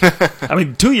this year. I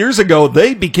mean, 2 years ago,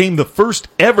 they became the first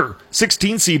ever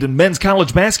 16 seed in men's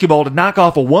college basketball to knock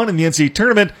off a 1 in the NCAA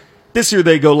tournament. This year,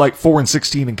 they go like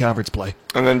 4-16 in conference play.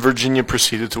 And then Virginia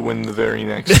proceeded to win the very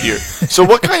next year. So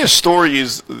what kind of story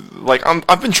is, like,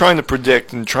 I've been trying to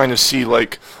predict and trying to see,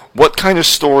 like, what kind of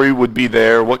story would be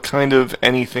there, what kind of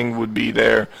anything would be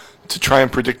there to try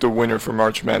and predict a winner for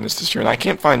March Madness this year, and I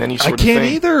can't find any sort of thing. I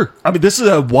can't either. I mean, this is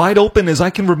as wide open as I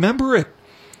can remember it.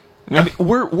 I mean,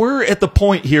 we're at the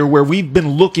point here where we've been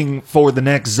looking for the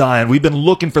next Zion. We've been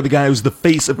looking for the guy who's the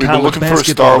face of college basketball. We've been looking for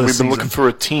a star. We've been looking for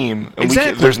a team. And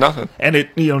exactly. There's nothing. And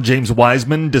James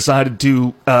Wiseman decided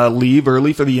to leave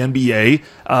early for the NBA.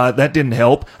 That didn't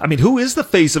help. I mean, who is the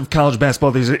face of college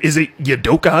basketball? Is it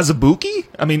Udoka Azubuike?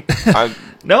 I mean,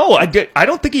 no, I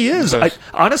don't think he is.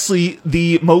 Honestly,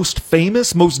 the most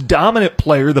famous, most dominant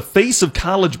player, the face of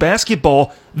college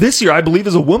basketball this year, I believe,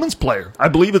 is a women's player. I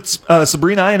believe it's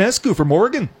Sabrina Ionescu from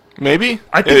Oregon. Maybe.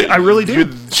 I really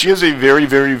do. She has a very,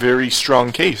 very, very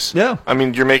strong case. Yeah. I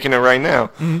mean, you're making it right now.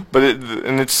 Mm-hmm. But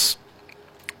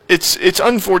it's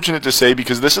unfortunate to say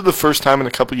because this is the first time in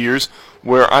a couple years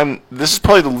where this is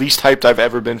probably the least hyped I've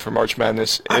ever been for March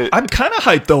Madness. I'm kind of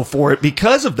hyped, though, for it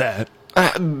because of that.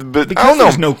 But because I don't know.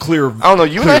 There's no clear. I don't know.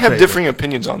 You and I have favorite. differing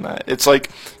opinions on that. It's like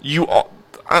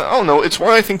I don't know. It's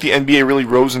why I think the NBA really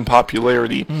rose in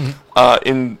popularity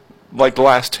in like the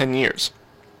last 10 years.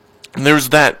 And there's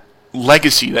that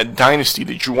legacy, that dynasty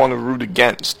that you want to root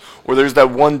against, or there's that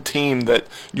one team that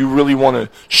you really want to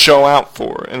show out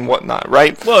for and whatnot,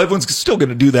 right? Well, everyone's still going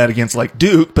to do that against like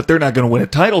Duke, but they're not going to win a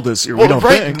title this year. Well, we don't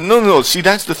right. think. No. See,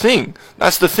 that's the thing.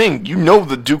 That's the thing. You know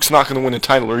that Duke's not going to win a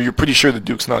title, or you're pretty sure that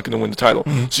Duke's not going to win the title.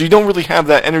 Mm-hmm. So you don't really have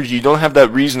that energy. You don't have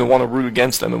that reason to want to root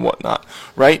against them and whatnot,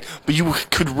 right? But you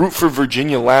could root for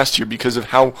Virginia last year because of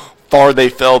how far they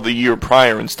fell the year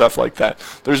prior and stuff like that.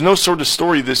 There's no sort of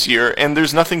story this year, and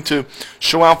there's nothing to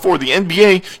show out for. The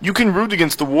NBA, you can root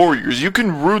against the Warriors. You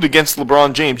can root against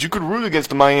LeBron James. You could root against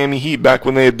the Miami Heat back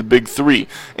when they had the big three.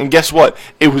 And guess what?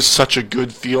 It was such a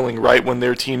good feeling, right, when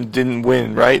their team didn't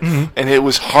win, right? Mm-hmm. And it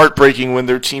was heartbreaking when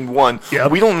their team won. Yep.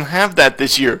 We don't have that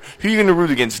this year. Who are you going to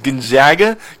root against?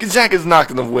 Gonzaga? Gonzaga's not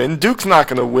going to win. Duke's not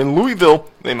going to win. Louisville,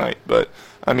 they might, but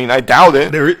I mean, I doubt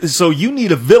it. So you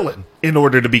need a villain in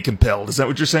order to be compelled. Is that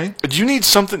what you're saying? You need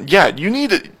something. Yeah, you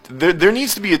need there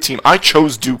needs to be a team. I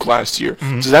chose Duke last year.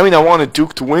 Mm-hmm. Does that mean I wanted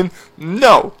Duke to win?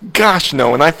 No. Gosh,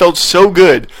 no. And I felt so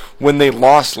good when they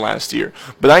lost last year.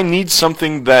 But I need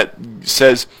something that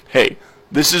says, hey,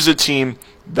 this is a team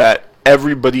that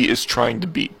everybody is trying to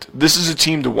beat. This is a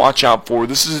team to watch out for.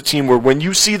 This is a team where when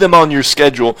you see them on your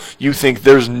schedule, you think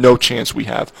there's no chance we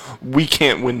have. We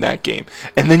can't win that game.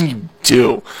 And then you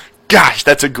do. Gosh,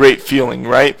 that's a great feeling,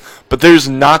 right? But there's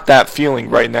not that feeling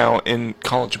right now in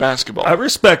college basketball. I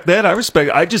respect that.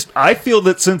 I feel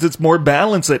that since it's more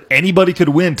balanced that anybody could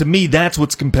win, to me, that's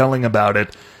what's compelling about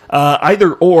it.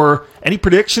 Either or. Any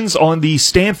predictions on the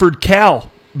Stanford-Cal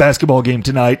basketball game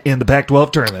tonight in the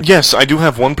Pac-12 tournament? Yes, I do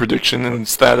have one prediction, and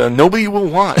it's that nobody will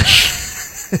watch.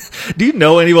 Do you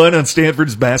know anyone on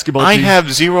Stanford's basketball team? I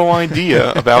have zero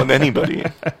idea about anybody.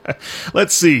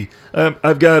 Let's see.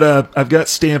 I've got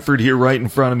Stanford here right in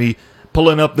front of me,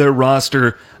 pulling up their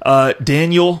roster.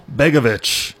 Daniel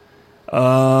Begovic,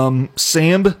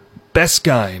 Sam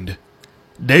Beskind,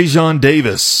 Dejon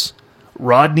Davis,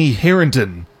 Rodney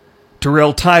Harrington,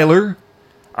 Terrell Tyler,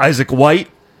 Isaac White,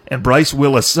 and Bryce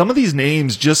Willis. Some of these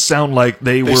names just sound like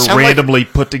they were randomly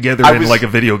put together in like a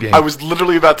video game. I was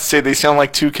literally about to say they sound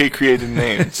like 2K created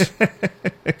names.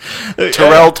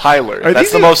 Terrell Tyler.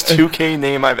 That's the most 2K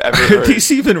name I've ever heard. Are these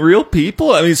even real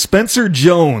people? I mean, Spencer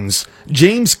Jones,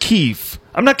 James Keefe.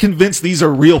 I'm not convinced these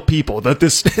are real people,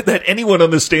 that anyone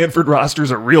on the Stanford roster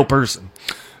is a real person.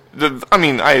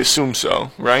 I assume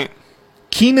so, right?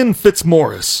 Keenan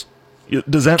Fitzmaurice.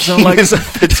 Does that sound like...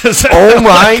 Oh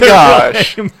my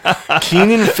gosh.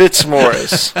 Keenan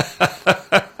Fitzmaurice.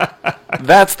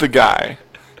 That's the guy.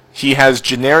 He has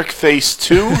generic face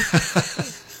 2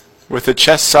 with a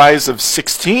chest size of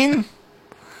 16,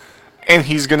 and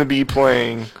he's going to be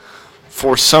playing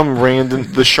for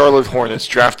the Charlotte Hornets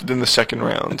drafted in the second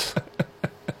round.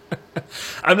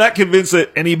 I'm not convinced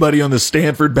that anybody on the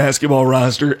Stanford basketball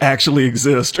roster actually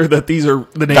exists, or that these are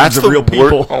the names of real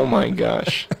people. Oh my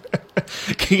gosh.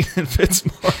 Keenan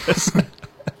Fitzmaurice.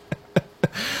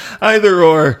 Either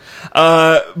or.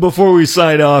 Before we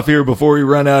sign off here, before we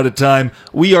run out of time,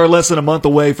 we are less than a month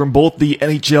away from both the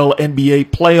NHL,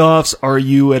 NBA playoffs. Are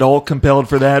you at all compelled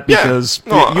for that? Because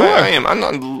you are. I am.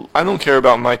 I don't care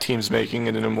about my teams making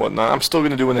it and whatnot. I'm still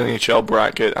going to do an NHL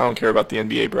bracket. I don't care about the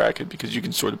NBA bracket because you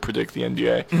can sort of predict the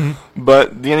NBA. Mm-hmm.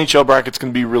 But the NHL bracket's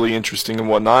going to be really interesting and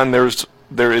whatnot. And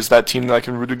there is that team that I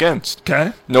can root against.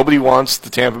 Okay. Nobody wants the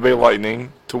Tampa Bay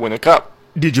Lightning to win a cup.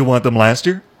 Did you want them last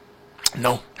year?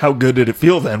 No. How good did it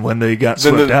feel then when they got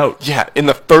swept out? Yeah, in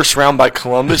the first round by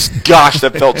Columbus. Gosh,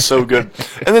 that felt so good.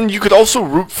 And then you could also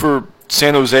root for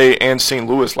San Jose and St.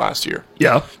 Louis last year.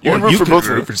 Yeah. You could root for both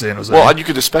of them. For San Jose. Well, you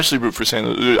could especially root for San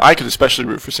Jose. I could especially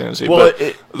root for San Jose. Well,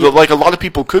 but like a lot of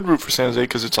people could root for San Jose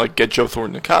because it's like get Joe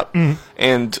Thornton a cup. Mm-hmm.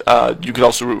 And you could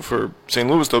also root for St.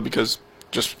 Louis, though, because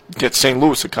just get St.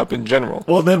 Louis a cup in general.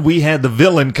 Well, then we had the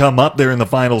villain come up there in the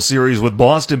final series with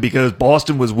Boston because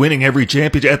Boston was winning every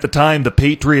championship. At the time, the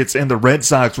Patriots and the Red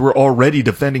Sox were already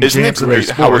defending Isn't champs it in their great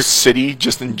sport. how a city,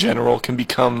 just in general, can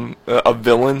become a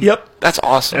villain? Yep. That's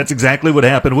awesome. That's exactly what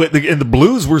happened. And the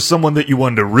Blues were someone that you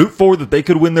wanted to root for, that they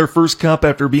could win their first cup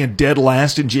after being dead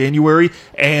last in January.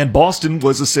 And Boston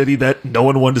was a city that no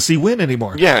one wanted to see win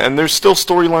anymore. Yeah, and there's still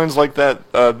storylines like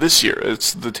that this year.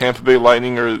 It's the Tampa Bay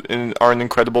Lightning are an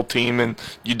incredible team, and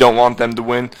you don't want them to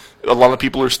win. A lot of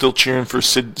people are still cheering for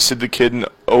Sid the Kid and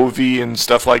Ovi and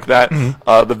stuff like that.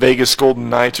 Mm-hmm. The Vegas Golden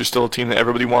Knights are still a team that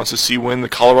everybody wants to see win. The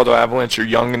Colorado Avalanche are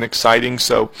young and exciting,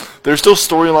 so there's still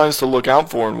storylines to look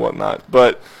out for and whatnot.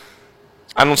 But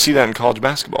I don't see that in college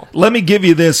basketball. Let me give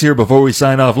you this here before we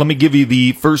sign off. Let me give you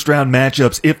the first-round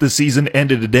matchups. If the season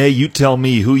ended today, you tell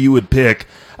me who you would pick.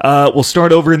 We'll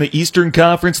start over in the Eastern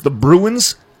Conference. The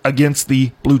Bruins against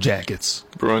the Blue Jackets.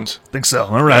 Bruins. Think so.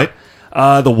 All right.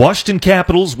 The Washington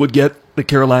Capitals would get the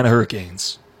Carolina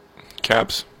Hurricanes.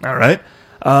 Caps. All right.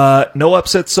 No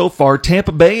upsets so far.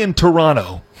 Tampa Bay and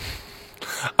Toronto.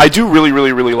 I do really,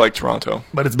 really, really like Toronto.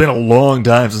 But it's been a long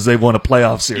time since they've won a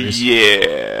playoff series.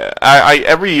 Yeah. I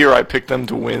every year I pick them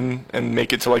to win and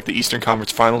make it to like the Eastern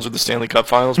Conference Finals or the Stanley Cup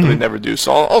Finals, but they never do.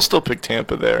 So I'll still pick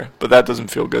Tampa there, but that doesn't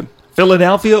feel good.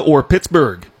 Philadelphia or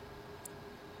Pittsburgh?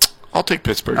 I'll take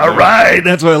Pittsburgh. All right,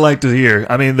 that's what I like to hear.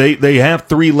 I mean, they have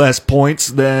 3 less points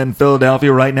than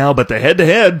Philadelphia right now, but the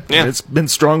head-to-head, it's been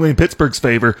strongly in Pittsburgh's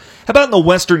favor. How about in the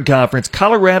Western Conference,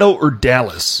 Colorado or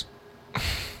Dallas?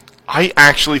 I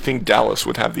actually think Dallas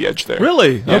would have the edge there.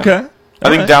 Really? Yeah. Okay. I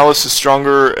think Dallas is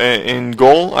stronger in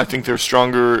goal. I think they're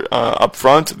stronger up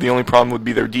front. The only problem would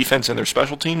be their defense and their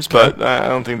special teams, but I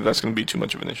don't think that's going to be too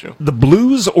much of an issue. The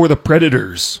Blues or the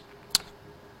Predators?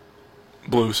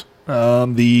 Blues.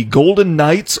 The Golden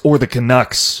Knights or the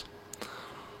Canucks?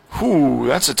 Ooh,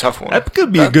 that's a tough one. That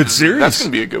could be a good series. That's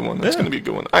going to be a good one. That's going to be a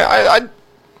good one. I'd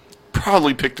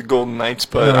probably pick the Golden Knights,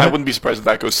 but I wouldn't be surprised if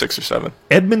that goes 6 or 7.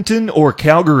 Edmonton or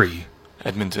Calgary?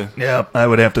 Edmonton. Yeah, I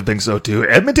would have to think so, too.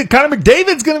 Edmonton, Connor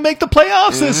McDavid's going to make the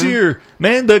playoffs this year.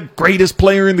 Man, the greatest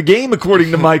player in the game,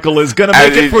 according to Michael, is going to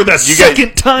make it for the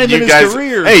second time in his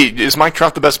career. Hey, is Mike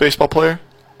Trout the best baseball player?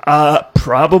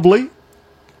 Probably.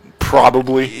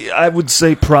 Probably. I would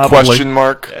say probably. Question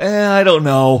mark. I don't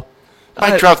know.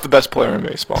 Mike Trout's the best player in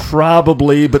baseball.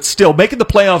 Probably, but still, making the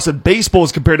playoffs in baseball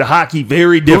as compared to hockey,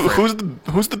 very different.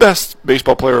 Who's the best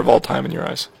baseball player of all time in your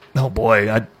eyes? Oh, boy,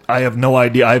 I have no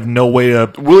idea. I have no way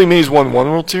to... Willie Mays won 1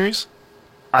 World Series?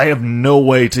 I have no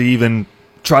way to even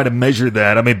try to measure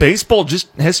that. I mean, baseball just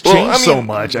has changed so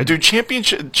much. Dude,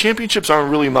 championships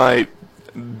aren't really my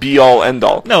be-all,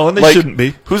 end-all. No, and they shouldn't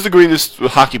be. Who's the greatest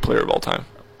hockey player of all time?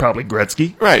 Probably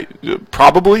Gretzky. Right.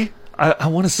 Probably. I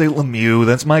want to say Lemieux.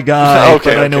 That's my guy,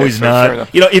 but I know he's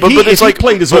not. You know, if he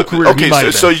played his whole career, he might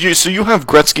have been. So you have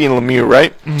Gretzky and Lemieux,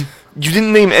 right? Mm-hmm. You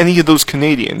didn't name any of those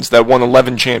Canadians that won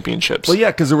 11 championships. Well, yeah,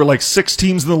 because there were like 6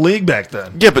 teams in the league back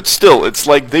then. Yeah, but still, it's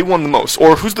like they won the most.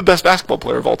 Or who's the best basketball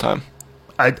player of all time?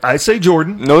 I say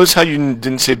Jordan. Notice how you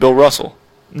didn't say Bill Russell.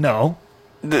 No.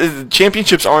 The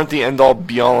championships aren't the end-all,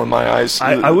 be-all in my eyes.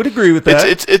 I would agree with that.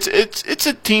 It's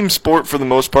a team sport for the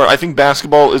most part. I think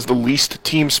basketball is the least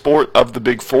team sport of the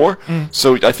big 4,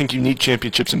 so I think you need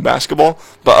championships in basketball.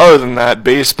 But other than that,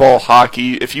 baseball,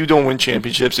 hockey, if you don't win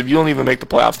championships, if you don't even make the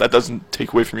playoffs, that doesn't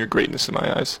take away from your greatness in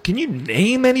my eyes. Can you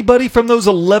name anybody from those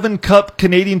 11 Cup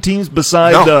Canadian teams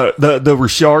besides the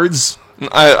Richards?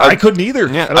 I couldn't either.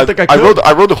 Yeah, I don't think I could.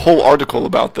 I wrote a whole article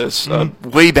about this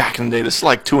way back in the day. This is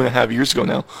like 2.5 years ago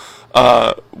now,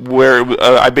 where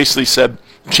I basically said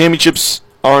championships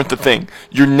aren't the thing.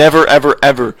 You're never, ever,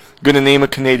 ever going to name a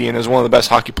Canadian as one of the best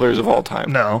hockey players of all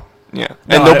time. No. Yeah,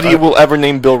 and nobody will ever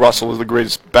name Bill Russell as the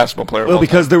greatest basketball player of all time. Well,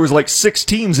 because there was like 6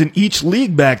 teams in each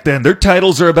league back then. Their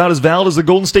titles are about as valid as the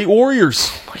Golden State Warriors.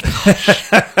 Oh my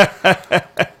gosh.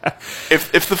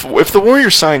 if the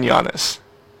Warriors sign Giannis...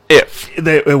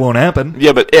 It won't happen.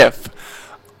 Yeah, but if.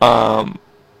 And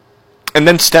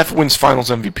then Steph wins Finals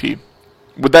MVP.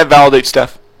 Would that validate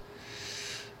Steph?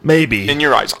 Maybe. In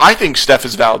your eyes. I think Steph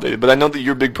is validated, but I know that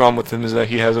your big problem with him is that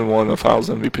he hasn't won a Finals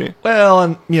MVP. Well,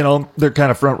 and, they're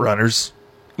kind of front runners.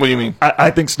 What do you mean?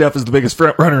 I think Steph is the biggest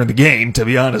front runner in the game, to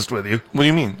be honest with you. What do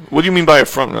you mean? What do you mean by a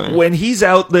front runner? When he's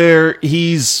out there,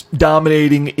 he's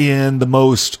dominating in the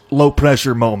most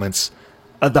low-pressure moments.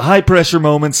 The high-pressure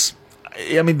moments...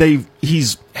 I mean,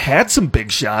 he's had some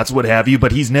big shots, what have you,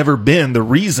 but he's never been the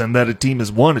reason that a team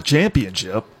has won a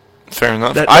championship. Fair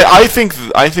enough. I think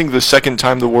the second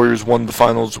time the Warriors won the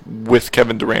finals with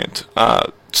Kevin Durant,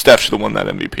 Steph should have won that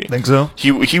MVP. Think so?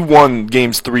 He won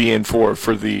games 3 and 4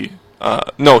 for the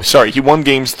No, sorry, he won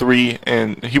games 2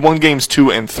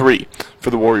 and 3 for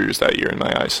the Warriors that year in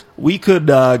my eyes. We could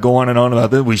go on and on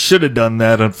about that. We should have done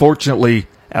that. Unfortunately,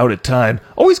 out of time.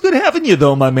 Always good having you,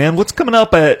 though, my man. What's coming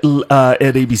up at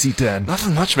ABC 10?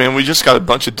 Nothing much, man. We just got a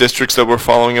bunch of districts that we're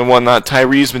following and whatnot.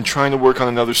 Tyree's been trying to work on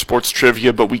another sports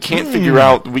trivia, but we can't figure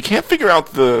out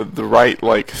the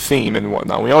right theme and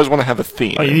whatnot. We always want to have a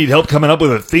theme. Oh, you need help coming up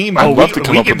with a theme? I'd love to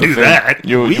come up with a theme. We can do that.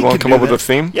 You want to come up with a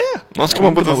theme? Yeah. Let's come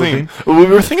up with a theme. We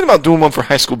were thinking about doing one for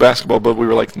high school basketball, but we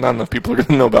were like, not enough people are going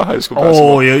to know about high school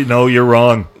basketball. Oh, yeah, no, you're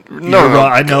wrong. No.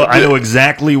 I know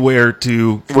exactly where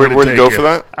to go for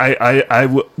that. I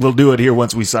will do it here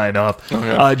once we sign off.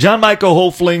 Okay. John Michael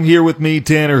Holfling here with me,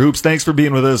 Tanner Hoops. Thanks for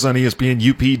being with us on ESPN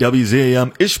UP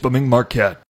WZAM Ishpeming Marquette.